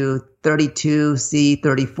climb to 32 C,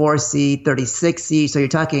 34 C, 36 C. So you're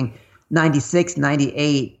talking 96,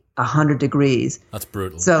 98, 100 degrees. That's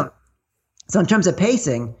brutal. So in terms of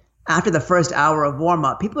pacing, after the first hour of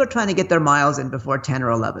warm-up, people are trying to get their miles in before 10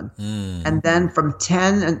 or 11. And then from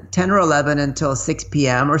 10 or 11 until 6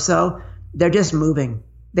 p.m. or so, they're just moving.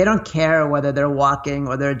 They don't care whether they're walking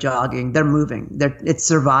or they're jogging. They're moving. It's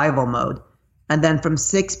survival mode. And then from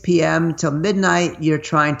 6 p.m. till midnight, you're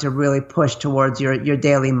trying to really push towards your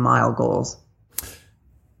daily mile goals.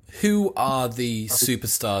 Who are the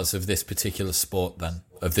superstars of this particular sport then,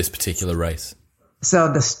 of this particular race?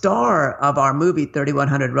 So the star of our movie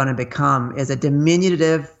 3100 Run and Become is a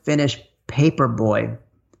diminutive Finnish paperboy,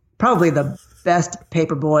 probably the best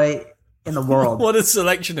paperboy in the world. What a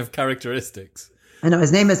selection of characteristics. I know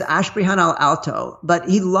his name is Ashprihanal Alto, but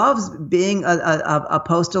he loves being a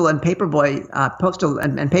postal and paperboy, postal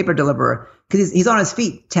and paper deliverer, because he's on his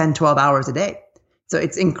feet 10, 12 hours a day. So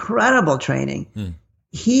it's incredible training.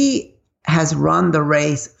 He has run the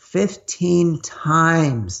race 15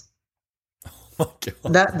 times. Oh my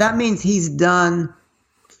God. That means he's done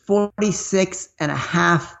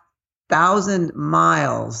 46,500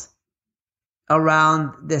 miles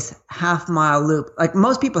around this half-mile loop. Like,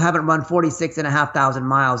 most people haven't run 46,500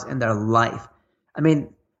 miles in their life. I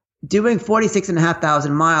mean, doing 46,500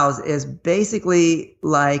 miles is basically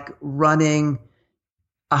like running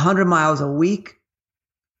 100 miles a week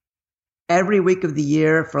every week of the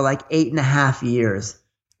year for like 8.5 years.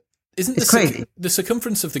 Isn't it's crazy? The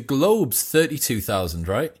circumference of the globe's 32,000,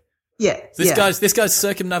 right? Yeah. This guy's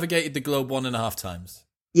circumnavigated the globe 1.5 times.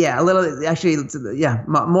 Yeah, a little. Actually, yeah,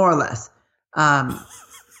 more or less.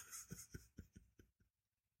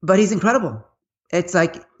 But he's incredible. It's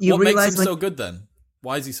like you what realize makes him so good then?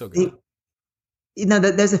 Why is he so good?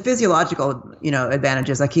 There's a physiological,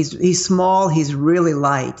 advantages. Like he's small, he's really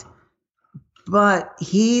light, but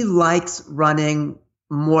he likes running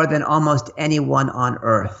more than almost anyone on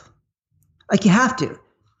Earth. Like, you have to.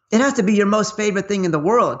 It has to be your most favorite thing in the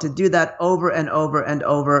world to do that over and over and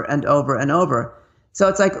over and over and over. So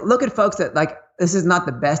it's like, look at folks that, like, this is not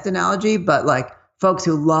the best analogy, but like folks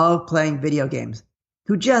who love playing video games,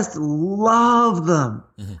 who just love them.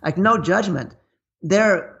 Like, no judgment.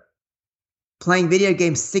 They're playing video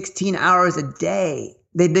games 16 hours a day.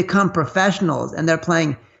 They become professionals and they're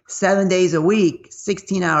playing 7 days a week,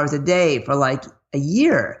 16 hours a day for like a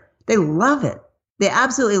year. They love it. They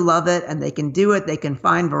absolutely love it, and they can do it. They can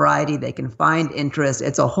find variety. They can find interest.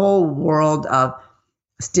 It's a whole world of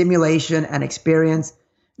stimulation and experience.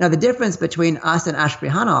 Now, the difference between us and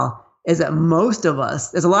Ashprihanal is that most of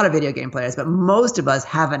us, there's a lot of video game players, but most of us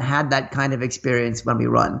haven't had that kind of experience when we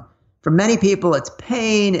run. For many people, it's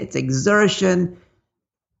pain, it's exertion.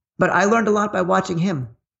 But I learned a lot by watching him.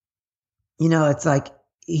 It's like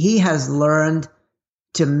he has learned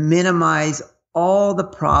to minimize all the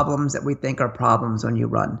problems that we think are problems when you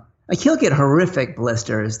run. Like, he'll get horrific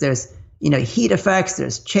blisters. There's, heat effects,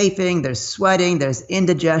 there's chafing, there's sweating, there's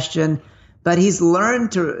indigestion, but he's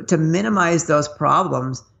learned to minimize those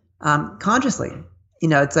problems consciously.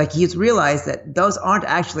 It's like he's realized that those aren't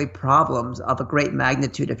actually problems of a great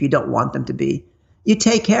magnitude if you don't want them to be. You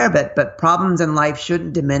take care of it, but problems in life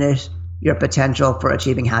shouldn't diminish your potential for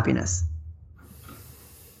achieving happiness.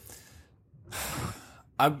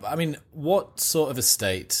 I mean, what sort of a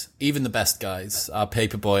state, even the best guys, our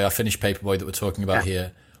Finnish paperboy that we're talking about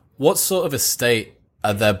here, what sort of a state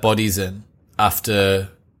are their bodies in after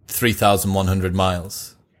 3,100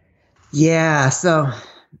 miles? Yeah, so,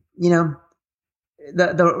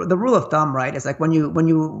 the rule of thumb, right, is like when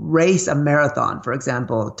you race a marathon, for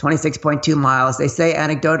example, 26.2 miles, they say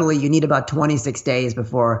anecdotally you need about 26 days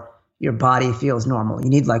before your body feels normal.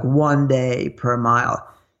 You need like 1 day per mile.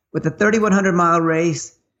 With the 3,100 mile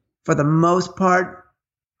race, for the most part,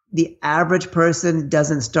 the average person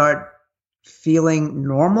doesn't start feeling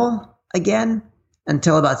normal again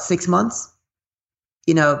until about 6 months.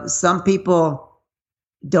 Some people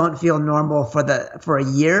don't feel normal for a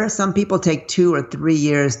year. Some people take 2 or 3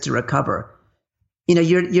 years to recover.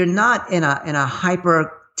 You're not in a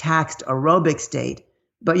hyper taxed aerobic state,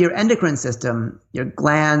 but your endocrine system, your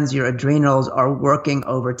glands, your adrenals are working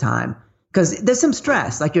overtime. Because there's some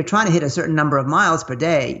stress, like you're trying to hit a certain number of miles per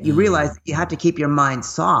day. You realize you have to keep your mind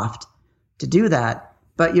soft to do that.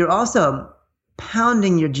 But you're also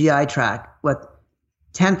pounding your GI tract with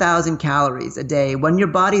 10,000 calories a day when your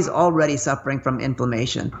body's already suffering from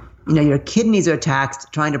inflammation. Your kidneys are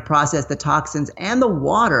taxed trying to process the toxins and the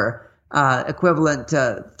water equivalent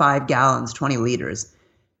to 5 gallons, 20 liters.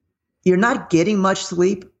 You're not getting much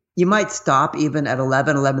sleep. You might stop even at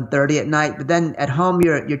 11:30 at night, but then at home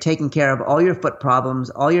you're taking care of all your foot problems,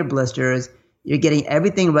 all your blisters. You're getting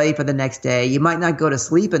everything ready for the next day. You might not go to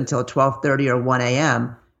sleep until 12:30 or 1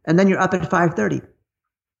 a.m., and then you're up at 5:30.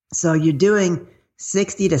 So you're doing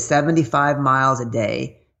 60 to 75 miles a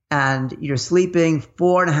day, and you're sleeping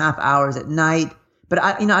 4.5 hours at night. But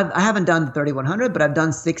I haven't done the 3,100, but I've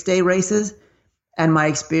done 6-day races, and my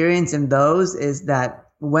experience in those is that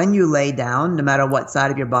when you lay down, no matter what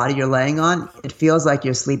side of your body you're laying on, it feels like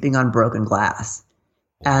you're sleeping on broken glass.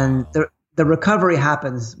 And the recovery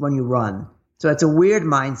happens when you run. So it's a weird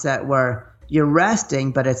mindset where you're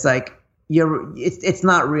resting, but it's like it's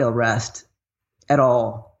not real rest at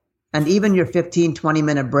all. And even your 15,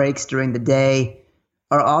 20-minute breaks during the day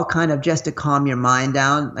are all kind of just to calm your mind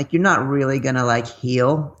down. Like you're not really going to like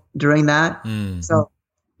heal during that. So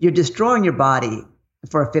you're destroying your body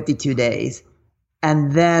for 52 days.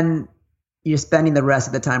 And then you're spending the rest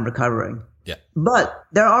of the time recovering. Yeah. But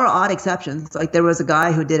there are odd exceptions. Like there was a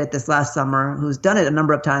guy who did it this last summer who's done it a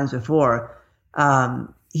number of times before.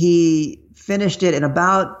 He finished it in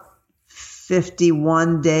about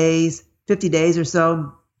 51 days, 50 days or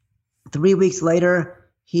so. 3 weeks later,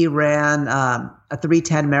 he ran a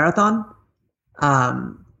 3:10 marathon.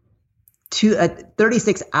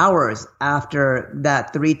 36 hours after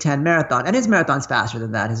that 3:10 marathon, and his marathon's faster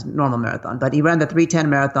than that, his normal marathon, but he ran the 3:10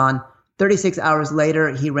 marathon. 36 hours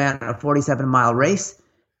later, he ran a 47-mile race.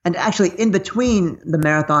 And actually, in between the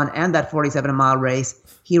marathon and that 47-mile race,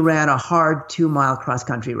 he ran a hard 2-mile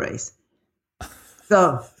cross-country race.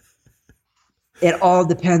 So it all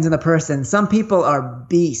depends on the person. Some people are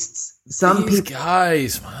beasts. These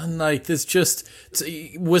guys, man, like there's just,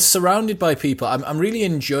 we're surrounded by people. I'm really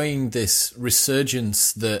enjoying this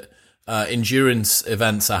resurgence that endurance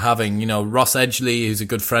events are having. You know, Ross Edgley, who's a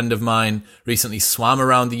good friend of mine, recently swam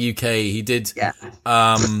around the UK. He did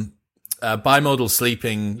bimodal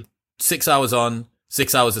sleeping, 6 hours on,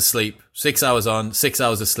 6 hours of sleep, 6 hours on, 6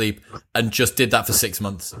 hours of sleep, and just did that for 6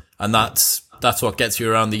 months. And that's what gets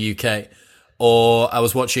you around the UK. Or I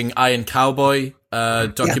was watching Iron Cowboy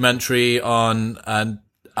documentary on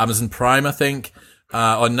Amazon Prime, I think,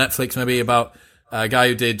 on Netflix maybe, about a guy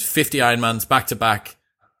who did 50 Ironmans back to back,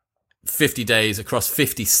 50 days across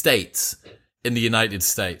 50 states in the United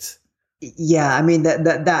States. Yeah, I mean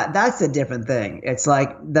that's a different thing. It's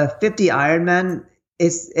like the 50 Ironman.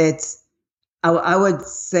 I would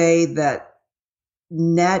say that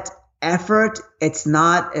net effort, it's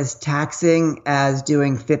not as taxing as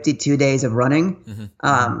doing 52 days of running,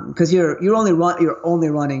 because you're only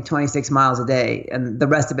running 26 miles a day, and the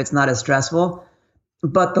rest of it's not as stressful.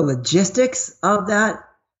 But the logistics of that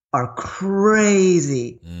are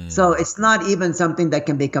crazy. So it's not even something that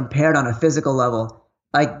can be compared on a physical level.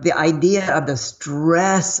 Like the idea of the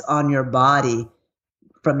stress on your body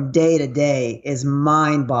from day to day is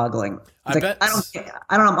mind-boggling. I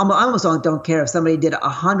almost don't care if somebody did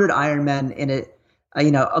 100 Ironmen in it,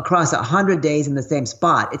 across 100 days in the same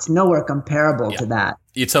spot. It's nowhere comparable to that.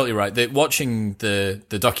 You're totally right. Watching the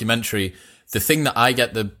documentary, the thing that I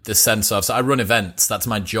get the sense of, so I run events. That's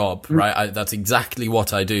my job, right? That's exactly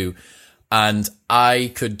what I do. And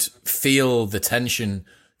I could feel the tension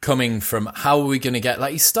coming from how are we going to get,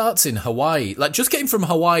 like he starts in Hawaii, like just getting from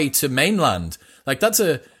Hawaii to mainland. Like that's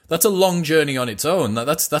a long journey on its own.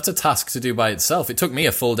 That's a task to do by itself. It took me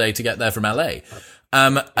a full day to get there from LA.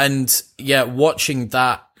 And yeah, watching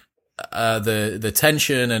that, the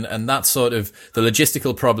tension and that sort of the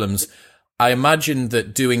logistical problems, I imagine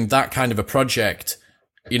that doing that kind of a project,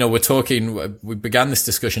 we began this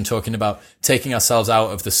discussion talking about taking ourselves out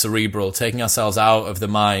of the cerebral, taking ourselves out of the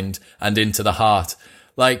mind and into the heart.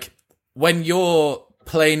 Like when your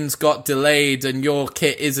planes got delayed and your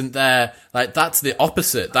kit isn't there, like that's the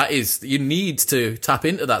opposite. That is, you need to tap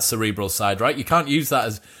into that cerebral side, right? You can't use that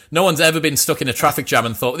as, no one's ever been stuck in a traffic jam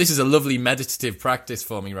and thought, this is a lovely meditative practice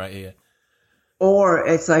for me right here. Or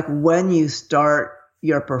it's like when you start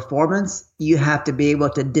your performance, you have to be able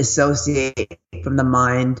to dissociate from the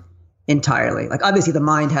mind entirely. Like obviously the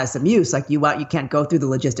mind has some use, like you can't go through the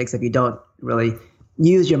logistics if you don't really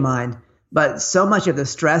use your mind. But so much of the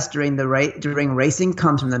stress during racing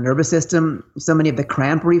comes from the nervous system. So many of the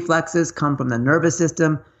cramp reflexes come from the nervous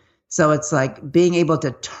system. So it's like being able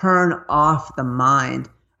to turn off the mind,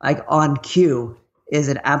 like on cue, is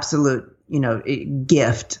an absolute,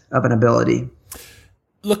 gift of an ability.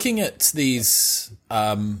 Looking at these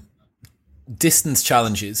distance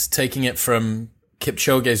challenges, taking it from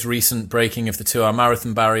Kipchoge's recent breaking of the 2-hour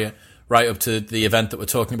marathon barrier right up to the event that we're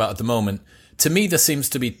talking about at the moment, to me there seems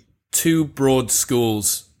to be two broad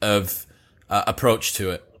schools of approach to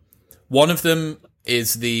it. One of them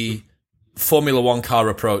is the Formula One car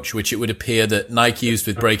approach, which it would appear that Nike used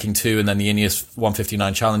with Breaking 2 and then the Ineos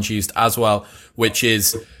 159 Challenge used as well, which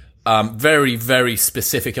is very, very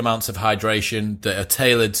specific amounts of hydration that are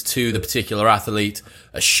tailored to the particular athlete,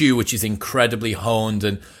 a shoe which is incredibly honed,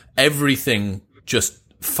 and everything just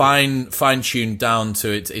fine-tuned down to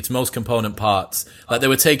its most component parts. Like they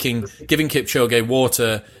were giving Kipchoge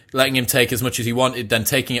water, letting him take as much as he wanted, then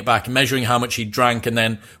taking it back, measuring how much he drank, and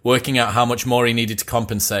then working out how much more he needed to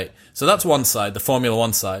compensate. So that's one side, the Formula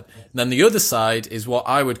One side. And then the other side is what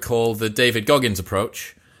I would call the David Goggins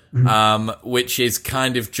approach, which is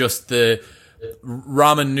kind of just the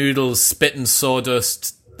ramen noodles, spit and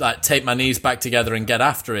sawdust, like tape my knees back together and get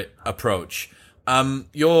after it approach.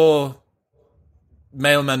 Your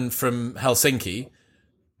mailman from Helsinki,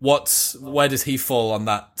 where does he fall on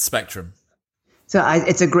that spectrum? So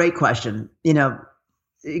it's a great question.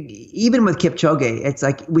 Even with Kipchoge, it's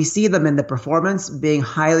like we see them in the performance being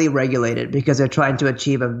highly regulated because they're trying to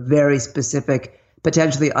achieve a very specific,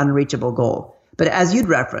 potentially unreachable goal. But as you'd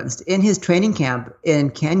referenced, in his training camp in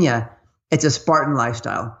Kenya, it's a Spartan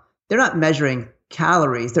lifestyle. They're not measuring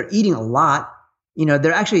calories. They're eating a lot.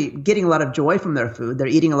 They're actually getting a lot of joy from their food. They're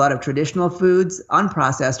eating a lot of traditional foods,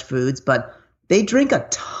 unprocessed foods, but they drink a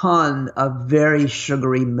ton of very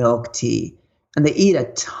sugary milk tea, and they eat a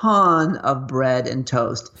ton of bread and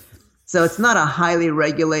toast. So it's not a highly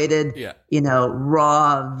regulated,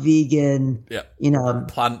 raw, vegan,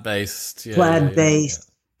 plant-based.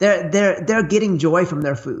 Plant-based. They're getting joy from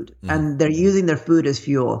their food, and they're using their food as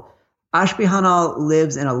fuel. Ashby Hanal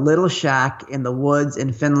lives in a little shack in the woods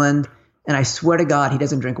in Finland, and I swear to God, he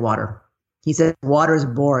doesn't drink water. He says water is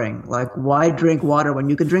boring. Like, why drink water when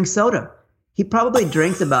you can drink soda? He probably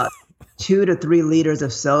drinks about 2 to 3 liters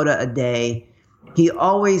of soda a day. He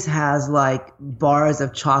always has like bars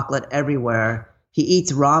of chocolate everywhere. He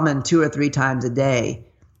eats ramen 2 or 3 times a day.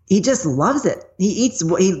 He just loves it. He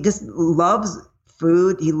just loves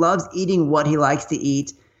food. He loves eating what he likes to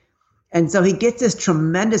eat. And so he gets this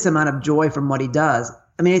tremendous amount of joy from what he does.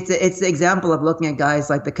 I mean, it's the example of looking at guys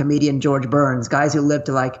like the comedian George Burns, guys who live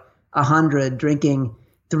to like 100, drinking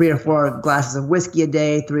 3 or 4 glasses of whiskey a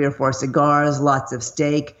day, 3 or 4 cigars, lots of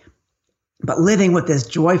steak, but living with this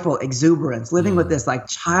joyful exuberance, living with this like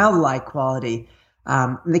childlike quality.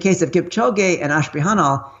 In the case of Kipchoge and Ashby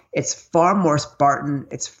Hanal, it's far more Spartan.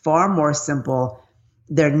 It's far more simple.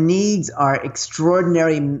 Their needs are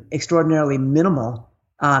extraordinarily minimal.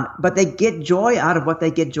 But they get joy out of what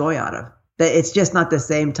they get joy out of. It's just not the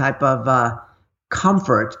same type of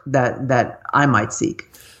comfort that I might seek.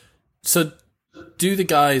 So do the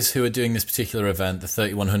guys who are doing this particular event, the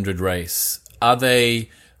 3100 race, are they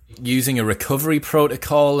using a recovery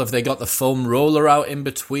protocol? Have they got the foam roller out in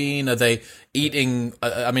between? Are they eating?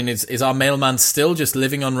 I mean, is our mailman still just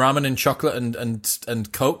living on ramen and chocolate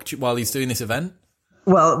and Coke while he's doing this event?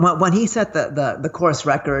 Well, when he set the course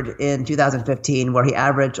record in 2015, where he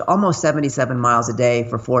averaged almost 77 miles a day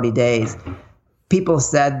for 40 days, people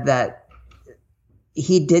said that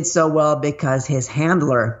he did so well because his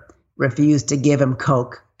handler refused to give him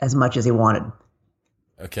Coke as much as he wanted.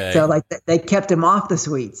 Okay. So like they kept him off the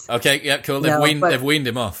sweets. Okay, yeah, cool. They've weaned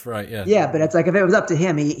him off, right? Yeah. Yeah, but it's like if it was up to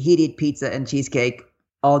him, he'd eat pizza and cheesecake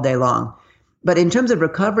all day long. But in terms of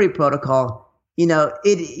recovery protocol,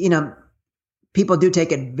 people do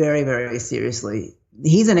take it very, very seriously.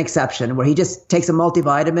 He's an exception where he just takes a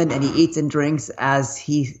multivitamin and he eats and drinks as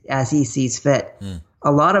he sees fit.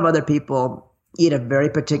 A lot of other people eat a very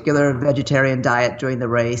particular vegetarian diet during the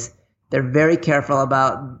race. They're very careful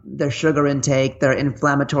about their sugar intake, their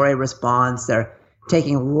inflammatory response. They're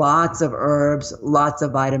taking lots of herbs, lots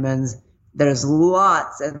of vitamins. There's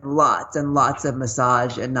lots and lots and lots of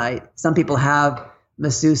massage at night. Some people have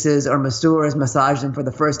masseuses or masseurs massage them for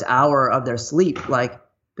the first hour of their sleep, like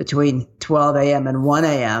between 12 a.m. and 1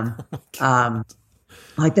 a.m.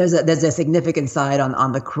 Like there's a significant side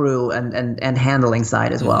on the crew and handling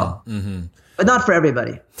side as well, but not for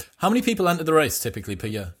everybody. How many people enter the race typically per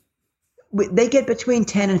year? They get between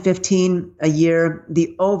 10 and 15 a year.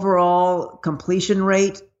 The overall completion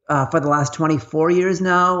rate for the last 24 years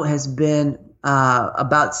now has been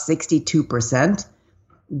about 62%.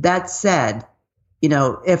 That said,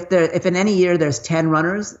 if in any year there's 10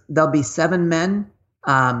 runners, there'll be 7 men,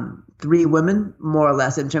 3 women, more or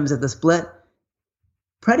less in terms of the split.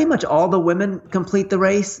 Pretty much all the women complete the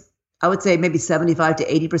race. I would say maybe 75 to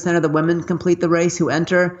 80% of the women complete the race who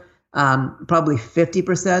enter. Probably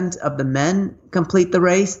 50% of the men complete the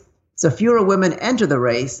race. So fewer women enter the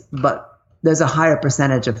race, but there's a higher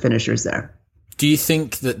percentage of finishers there. Do you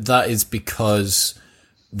think that is because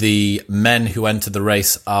the men who enter the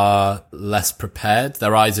race are less prepared?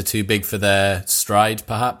 Their eyes are too big for their stride,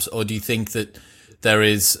 perhaps? Or do you think that there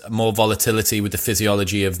is more volatility with the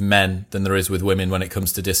physiology of men than there is with women when it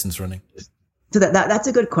comes to distance running? So that's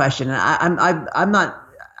a good question. I'm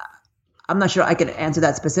not sure I can answer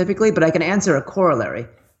that specifically, but I can answer a corollary.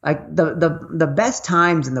 Like the best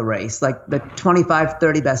times in the race, like the 25,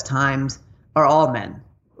 30 best times are all men.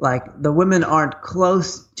 Like the women aren't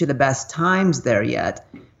close to the best times there yet.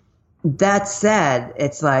 That said,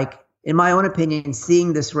 it's like, in my own opinion,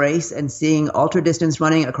 seeing this race and seeing ultra distance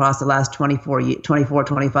running across the last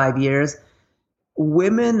 25 years,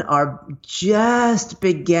 women are just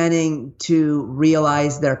beginning to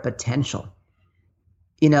realize their potential.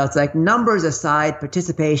 It's like numbers aside,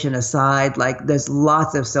 participation aside, like there's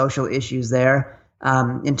lots of social issues there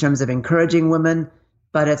in terms of encouraging women.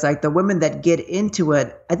 But it's like the women that get into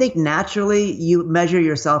it, I think naturally you measure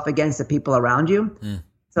yourself against the people around you.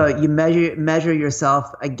 So you measure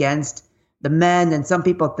yourself against the men, and some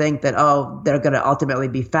people think that, they're going to ultimately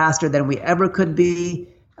be faster than we ever could be.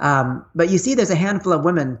 But you see, there's a handful of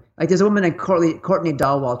women, like there's a woman named Courtney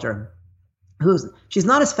Dahlwalter, she's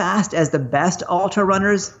not as fast as the best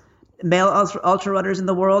male ultra runners in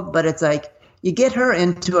the world, but it's like you get her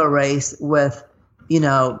into a race with,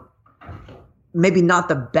 maybe not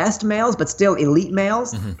the best males, but still elite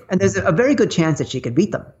males, and there's a very good chance that she could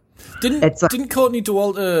beat them. Didn't Courtney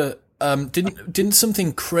Dauwalter didn't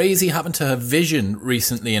something crazy happen to her vision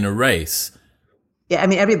recently in a race? Yeah, I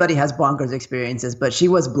mean, everybody has bonkers experiences, but she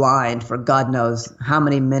was blind for God knows how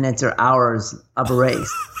many minutes or hours of a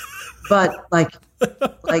race. But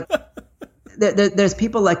there's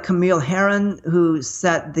people like Camille Herron who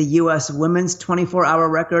set the U.S. women's 24-hour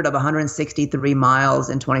record of 163 miles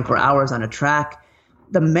in 24 hours on a track.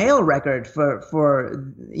 The male record for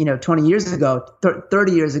 20 years ago,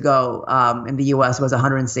 30 years ago in the U.S. was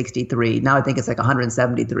 163. Now I think it's like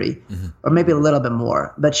 173 or maybe a little bit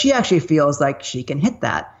more. But she actually feels like she can hit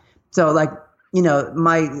that. So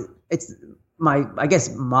my I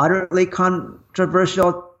guess moderately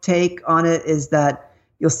controversial take on it is that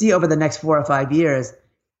you'll see over the next 4 or 5 years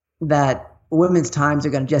that women's times are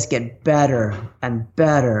going to just get better and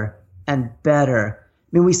better and better.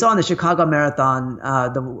 I mean, we saw in the Chicago Marathon,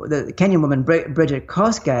 the Kenyan woman, Bridget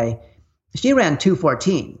Kosgei, she ran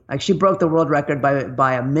 2:14. Like she broke the world record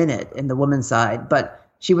by a minute in the women's side, but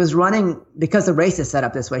she was running, because the race is set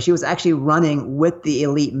up this way, she was actually running with the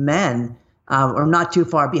elite men or not too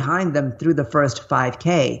far behind them through the first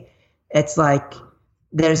 5K. It's like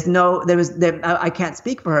I can't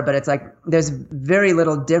speak for her, but it's like there's very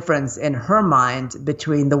little difference in her mind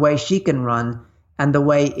between the way she can run and the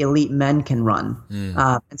way elite men can run.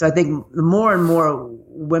 And so I think the more and more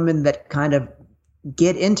women that kind of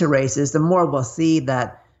get into races, the more we'll see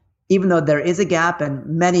that even though there is a gap, and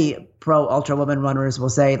many pro ultra women runners will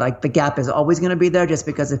say like the gap is always going to be there just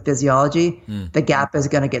because of physiology, the gap is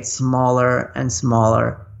going to get smaller and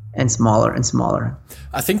smaller and smaller and smaller.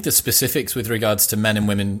 I think the specifics with regards to men's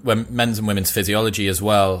and women's physiology as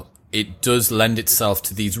well, it does lend itself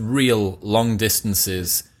to these real long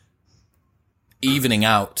distances evening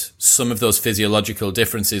out some of those physiological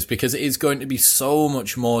differences, because it is going to be so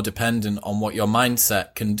much more dependent on what your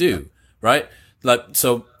mindset can do, right?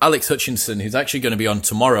 So Alex Hutchinson, who's actually going to be on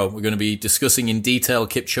tomorrow, we're going to be discussing in detail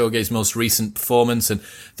Kipchoge's most recent performance and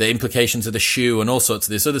the implications of the shoe and all sorts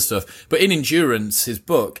of this other stuff. But in Endurance, his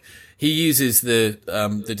book, he uses the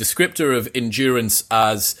descriptor of endurance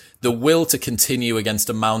as the will to continue against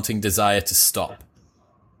a mounting desire to stop.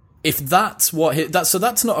 If that's so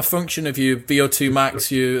that's not a function of your VO2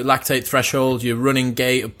 max, your lactate threshold, your running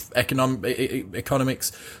gait,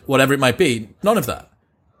 economics, whatever it might be. None of that.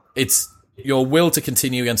 It's your will to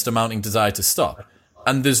continue against a mounting desire to stop.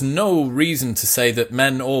 And there's no reason to say that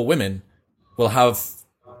men or women will have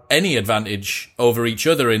any advantage over each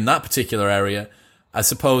other in that particular area. I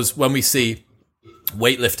suppose when we see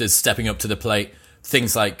weightlifters stepping up to the plate,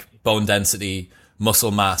 things like bone density,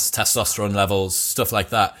 muscle mass, testosterone levels, stuff like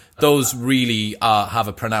that, those really have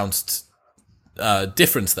a pronounced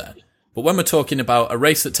difference there. But when we're talking about a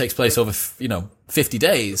race that takes place over 50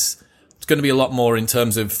 days, it's going to be a lot more in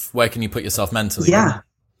terms of where can you put yourself mentally. Yeah,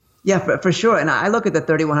 for sure. And I look at the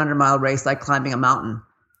 3,100 mile race like climbing a mountain.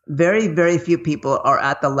 Very, very few people are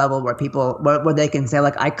at the level where they can say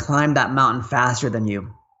like, I climbed that mountain faster than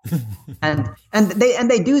you. and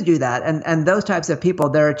they do that. And those types of people,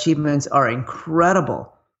 their achievements are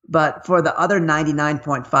incredible. But for the other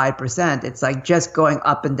 99.5%, it's like just going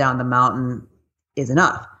up and down the mountain is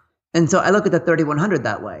enough. And so I look at the 3,100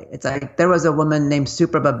 that way. It's like there was a woman named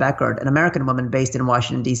Suprabha Beckert, an American woman based in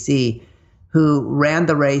Washington, D.C., who ran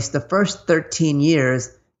the race the first 13 years,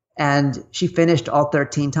 and she finished all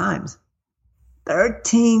 13 times.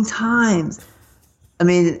 13 times. I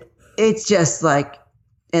mean, it's just like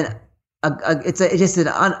it's just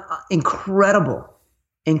an incredible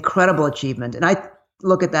achievement. And I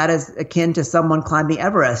look at that as akin to someone climbing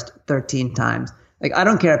Everest 13 times. Like, I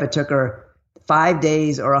don't care if it took her 5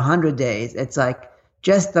 days or 100 days. It's like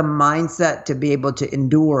just the mindset to be able to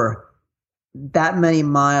endure that many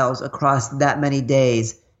miles across that many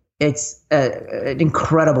days. It's an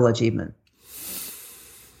incredible achievement.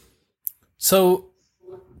 So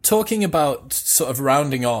talking about sort of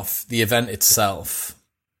rounding off the event itself,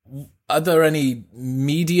 Are there any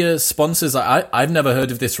media sponsors? I've never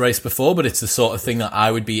heard of this race before, but it's the sort of thing that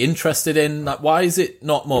I would be interested in. Like, why is it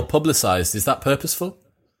not more publicized? Is that purposeful?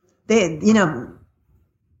 Doing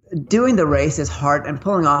the race is hard, and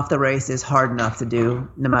pulling off the race is hard enough to do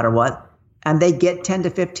no matter what. And they get 10 to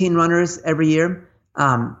 15 runners every year.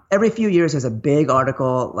 Every few years there's a big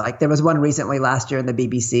article. Like there was one recently last year in the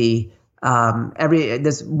BBC.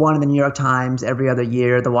 There's one in the New York Times every other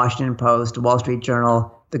year, the Washington Post, Wall Street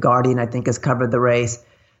Journal, The Guardian, I think, has covered the race.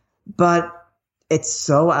 But it's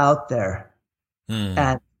so out there.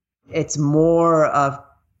 And it's more of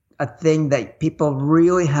a thing that people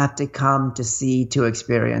really have to come to see, to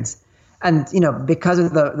experience. And, because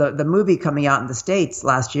of the movie coming out in the States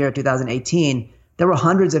last year, 2018, there were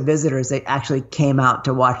hundreds of visitors that actually came out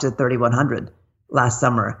to watch the 3100 last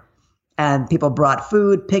summer. And people brought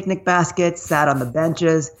food, picnic baskets, sat on the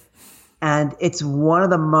benches. And it's one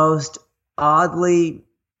of the most oddly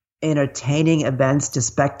entertaining events to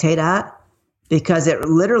spectate at, because it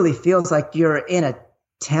literally feels like you're in a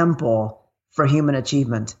temple for human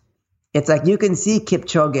achievement. It's like you can see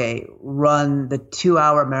Kipchoge run the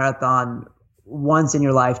 2-hour marathon once in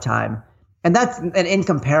your lifetime. And that's an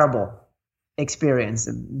incomparable experience.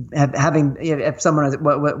 If someone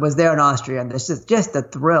was there in Austria, and it's just a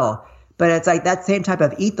thrill. But it's like that same type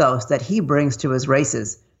of ethos that he brings to his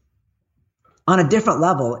races on a different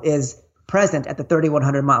level is present at the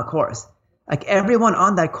 3,100-mile course. Like everyone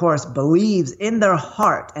on that course believes in their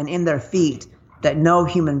heart and in their feet that no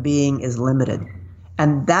human being is limited.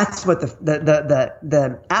 And that's what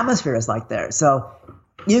the atmosphere is like there. So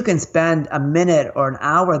you can spend a minute or an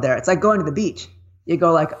hour there. It's like going to the beach. You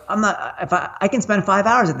go like, I can spend 5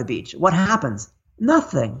 hours at the beach. What happens?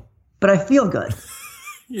 Nothing. But I feel good.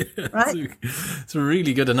 Yeah, right? It's a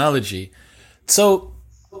really good analogy. So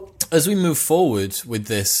as we move forward with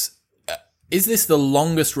this, is this the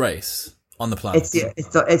longest race on the planet?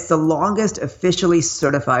 It's the longest officially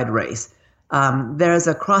certified race. There's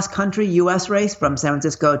a cross-country U.S. race from San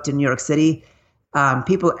Francisco to New York City.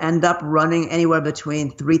 People end up running anywhere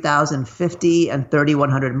between 3,050 and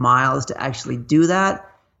 3,100 miles to actually do that,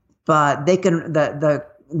 but they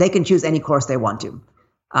can choose any course they want to.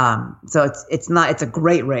 So it's a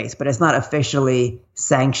great race, but it's not officially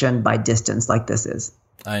sanctioned by distance like this is.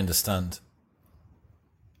 I understand.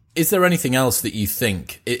 Is there anything else that you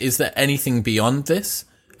think? Is there anything beyond this?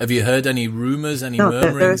 Have you heard any rumors, any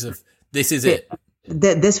murmurings of this is it?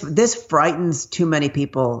 This frightens too many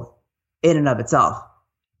people in and of itself.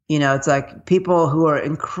 It's like people who are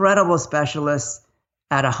incredible specialists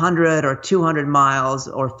at 100 or 200 miles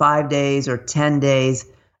or 5 days or 10 days.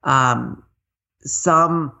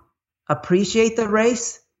 Some appreciate the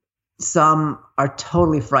race. Some are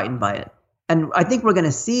totally frightened by it. And I think we're going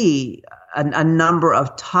to see a number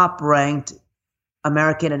of top-ranked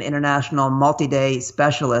American and international multi-day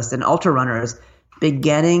specialists and ultra runners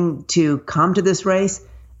beginning to come to this race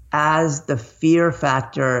as the fear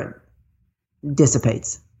factor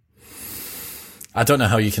dissipates. I don't know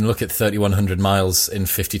how you can look at 3,100 miles in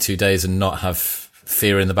 52 days and not have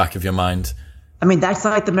fear in the back of your mind. I mean, that's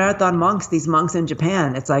like the marathon monks, these monks in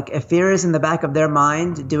Japan. It's like if fear is in the back of their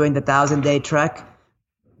mind doing the 1,000-day trek,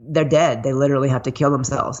 they're dead. They literally have to kill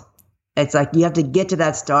themselves. It's like you have to get to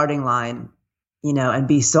that starting line, and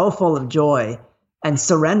be so full of joy and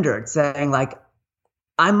surrendered, saying like,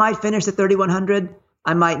 I might finish the 3,100.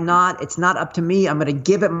 I might not. It's not up to me. I'm going to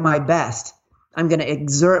give it my best. I'm going to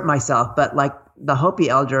exert myself. But like the Hopi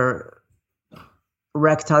elder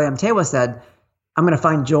Rex Taliamtewa said, I'm going to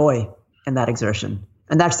find joy in that exertion.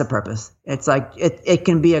 And that's the purpose. It's like it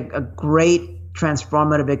can be a great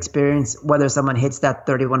transformative experience, whether someone hits that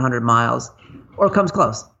 3,100 miles or comes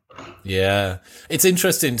close. Yeah, it's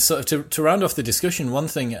interesting. So to round off the discussion, one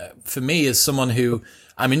thing for me is someone who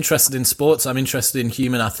I'm interested in sports, I'm interested in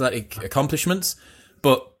human athletic accomplishments,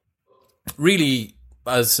 but really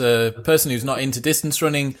as a person who's not into distance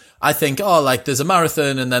running, I think, there's a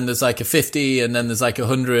marathon and then there's like a 50 and then there's like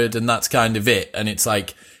 100 and that's kind of it. And it's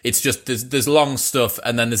like, it's just, there's long stuff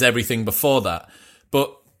and then there's everything before that.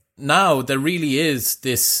 But now there really is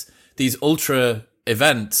these ultra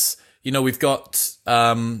events. We've got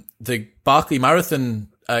the Barkley Marathon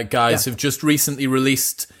guys have just recently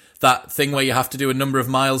released that thing where you have to do a number of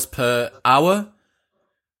miles per hour.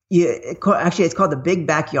 Yeah, actually, it's called the Big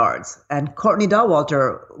Backyards, and Courtney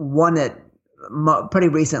Dauwalter won it pretty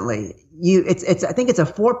recently. I think it's a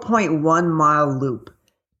 4.1 mile loop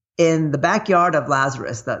in the backyard of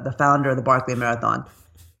Lazarus, the founder of the Barkley Marathon,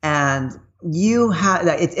 and you have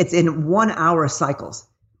it's in 1 hour cycles.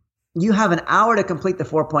 You have an hour to complete the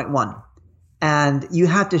 4.1, and you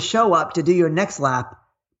have to show up to do your next lap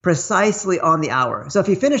precisely on the hour. So if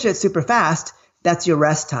you finish it super fast, that's your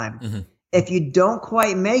rest time. Mm-hmm. If you don't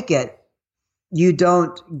quite make it, you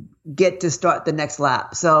don't get to start the next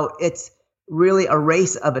lap. So it's really a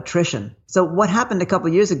race of attrition. So what happened a couple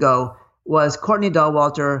of years ago was Courtney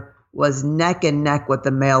Dauwalter was neck and neck with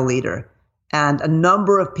the male leader, and a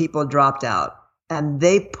number of people dropped out, and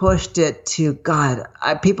they pushed it to,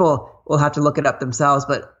 people will have to look it up themselves,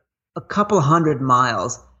 but a couple 100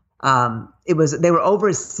 miles. They were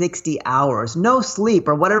over 60 hours, no sleep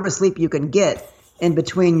or whatever sleep you can get in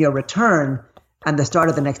between your return and the start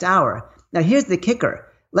of the next hour. Now, here's the kicker.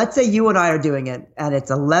 Let's say you and I are doing it and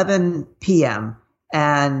it's 11 p.m.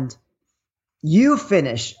 and you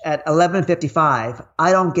finish at 11:55.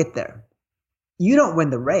 I don't get there. You don't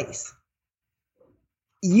win the race.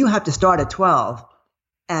 You have to start at 12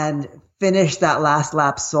 and finish that last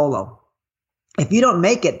lap solo. If you don't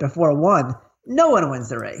make it before 1, no one wins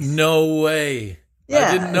the race. No way. Yeah,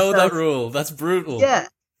 I didn't know that rule. That's brutal.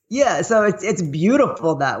 Yeah. So it's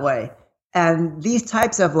beautiful that way. And these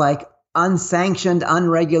types of like unsanctioned,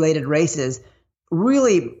 unregulated races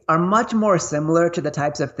really are much more similar to the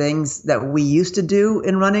types of things that we used to do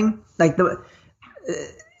in running. Like the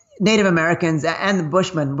Native Americans and the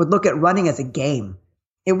Bushmen would look at running as a game.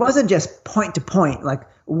 It wasn't just point to point, like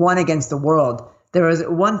one against the world. There was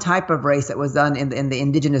one type of race that was done in the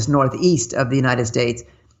indigenous Northeast of the United States,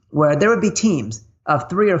 where there would be teams of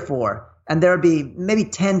 3 or 4, and there would be maybe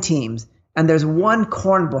 10 teams, and there's one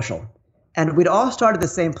corn bushel. And we'd all start at the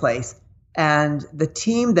same place, and the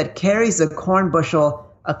team that carries the corn bushel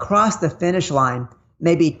across the finish line,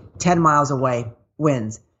 maybe 10 miles away,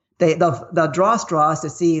 wins. They'll draw straws to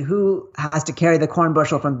see who has to carry the corn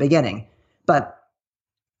bushel from the beginning. But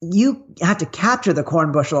you have to capture the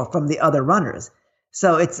corn bushel from the other runners.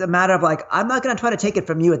 So it's a matter of like, I'm not going to try to take it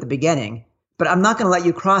from you at the beginning, but I'm not going to let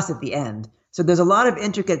you cross at the end. So there's a lot of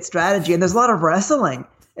intricate strategy, and there's a lot of wrestling.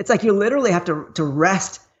 It's like you literally have to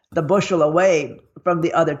wrest the bushel away from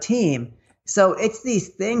the other team. So it's these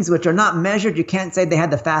things which are not measured. You can't say they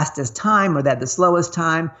had the fastest time or they had the slowest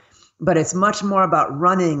time, but it's much more about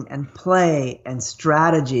running and play and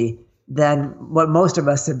strategy than what most of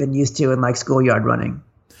us have been used to in like schoolyard running.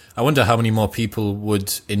 I wonder how many more people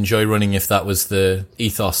would enjoy running if that was the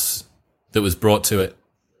ethos that was brought to it.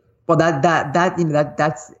 Well,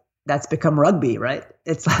 that's become rugby, right?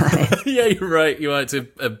 It's like yeah, you're right. You are to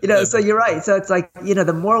so you're right. So it's like,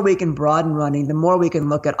 the more we can broaden running, the more we can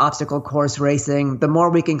look at obstacle course racing, the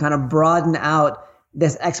more we can kind of broaden out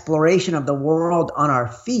this exploration of the world on our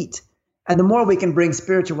feet, and the more we can bring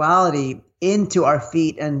spirituality into our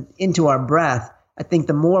feet and into our breath. I think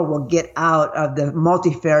the more we'll get out of the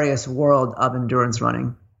multifarious world of endurance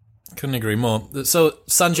running. Couldn't agree more. So,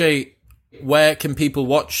 Sanjay, where can people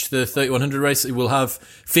watch the 3100 race? We'll have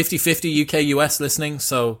 50-50 UK-US listening,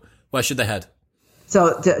 so where should they head?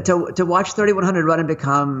 So to watch 3100 Run and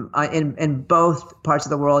Become in both parts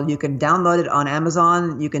of the world, you can download it on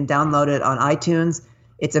Amazon. You can download it on iTunes.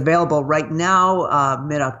 It's available right now,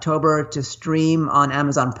 mid-October, to stream on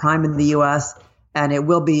Amazon Prime in the US, and it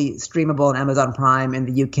will be streamable on Amazon Prime in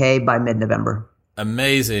the UK by mid-November.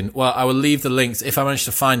 Amazing. Well, I will leave the links. If I manage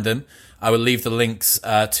to find them, I will leave the links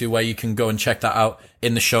to where you can go and check that out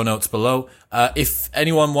in the show notes below. If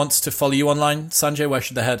anyone wants to follow you online, Sanjay, where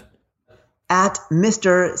should they head? At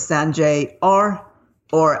Mr. Sanjay R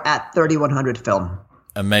or at 3100 Film.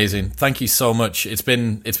 Amazing. Thank you so much. It's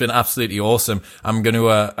been absolutely awesome. I'm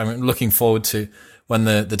looking forward to when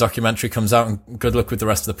the documentary comes out, and good luck with the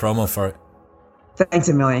rest of the promo for it. Thanks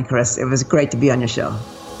a million, Chris. It was great to be on your show.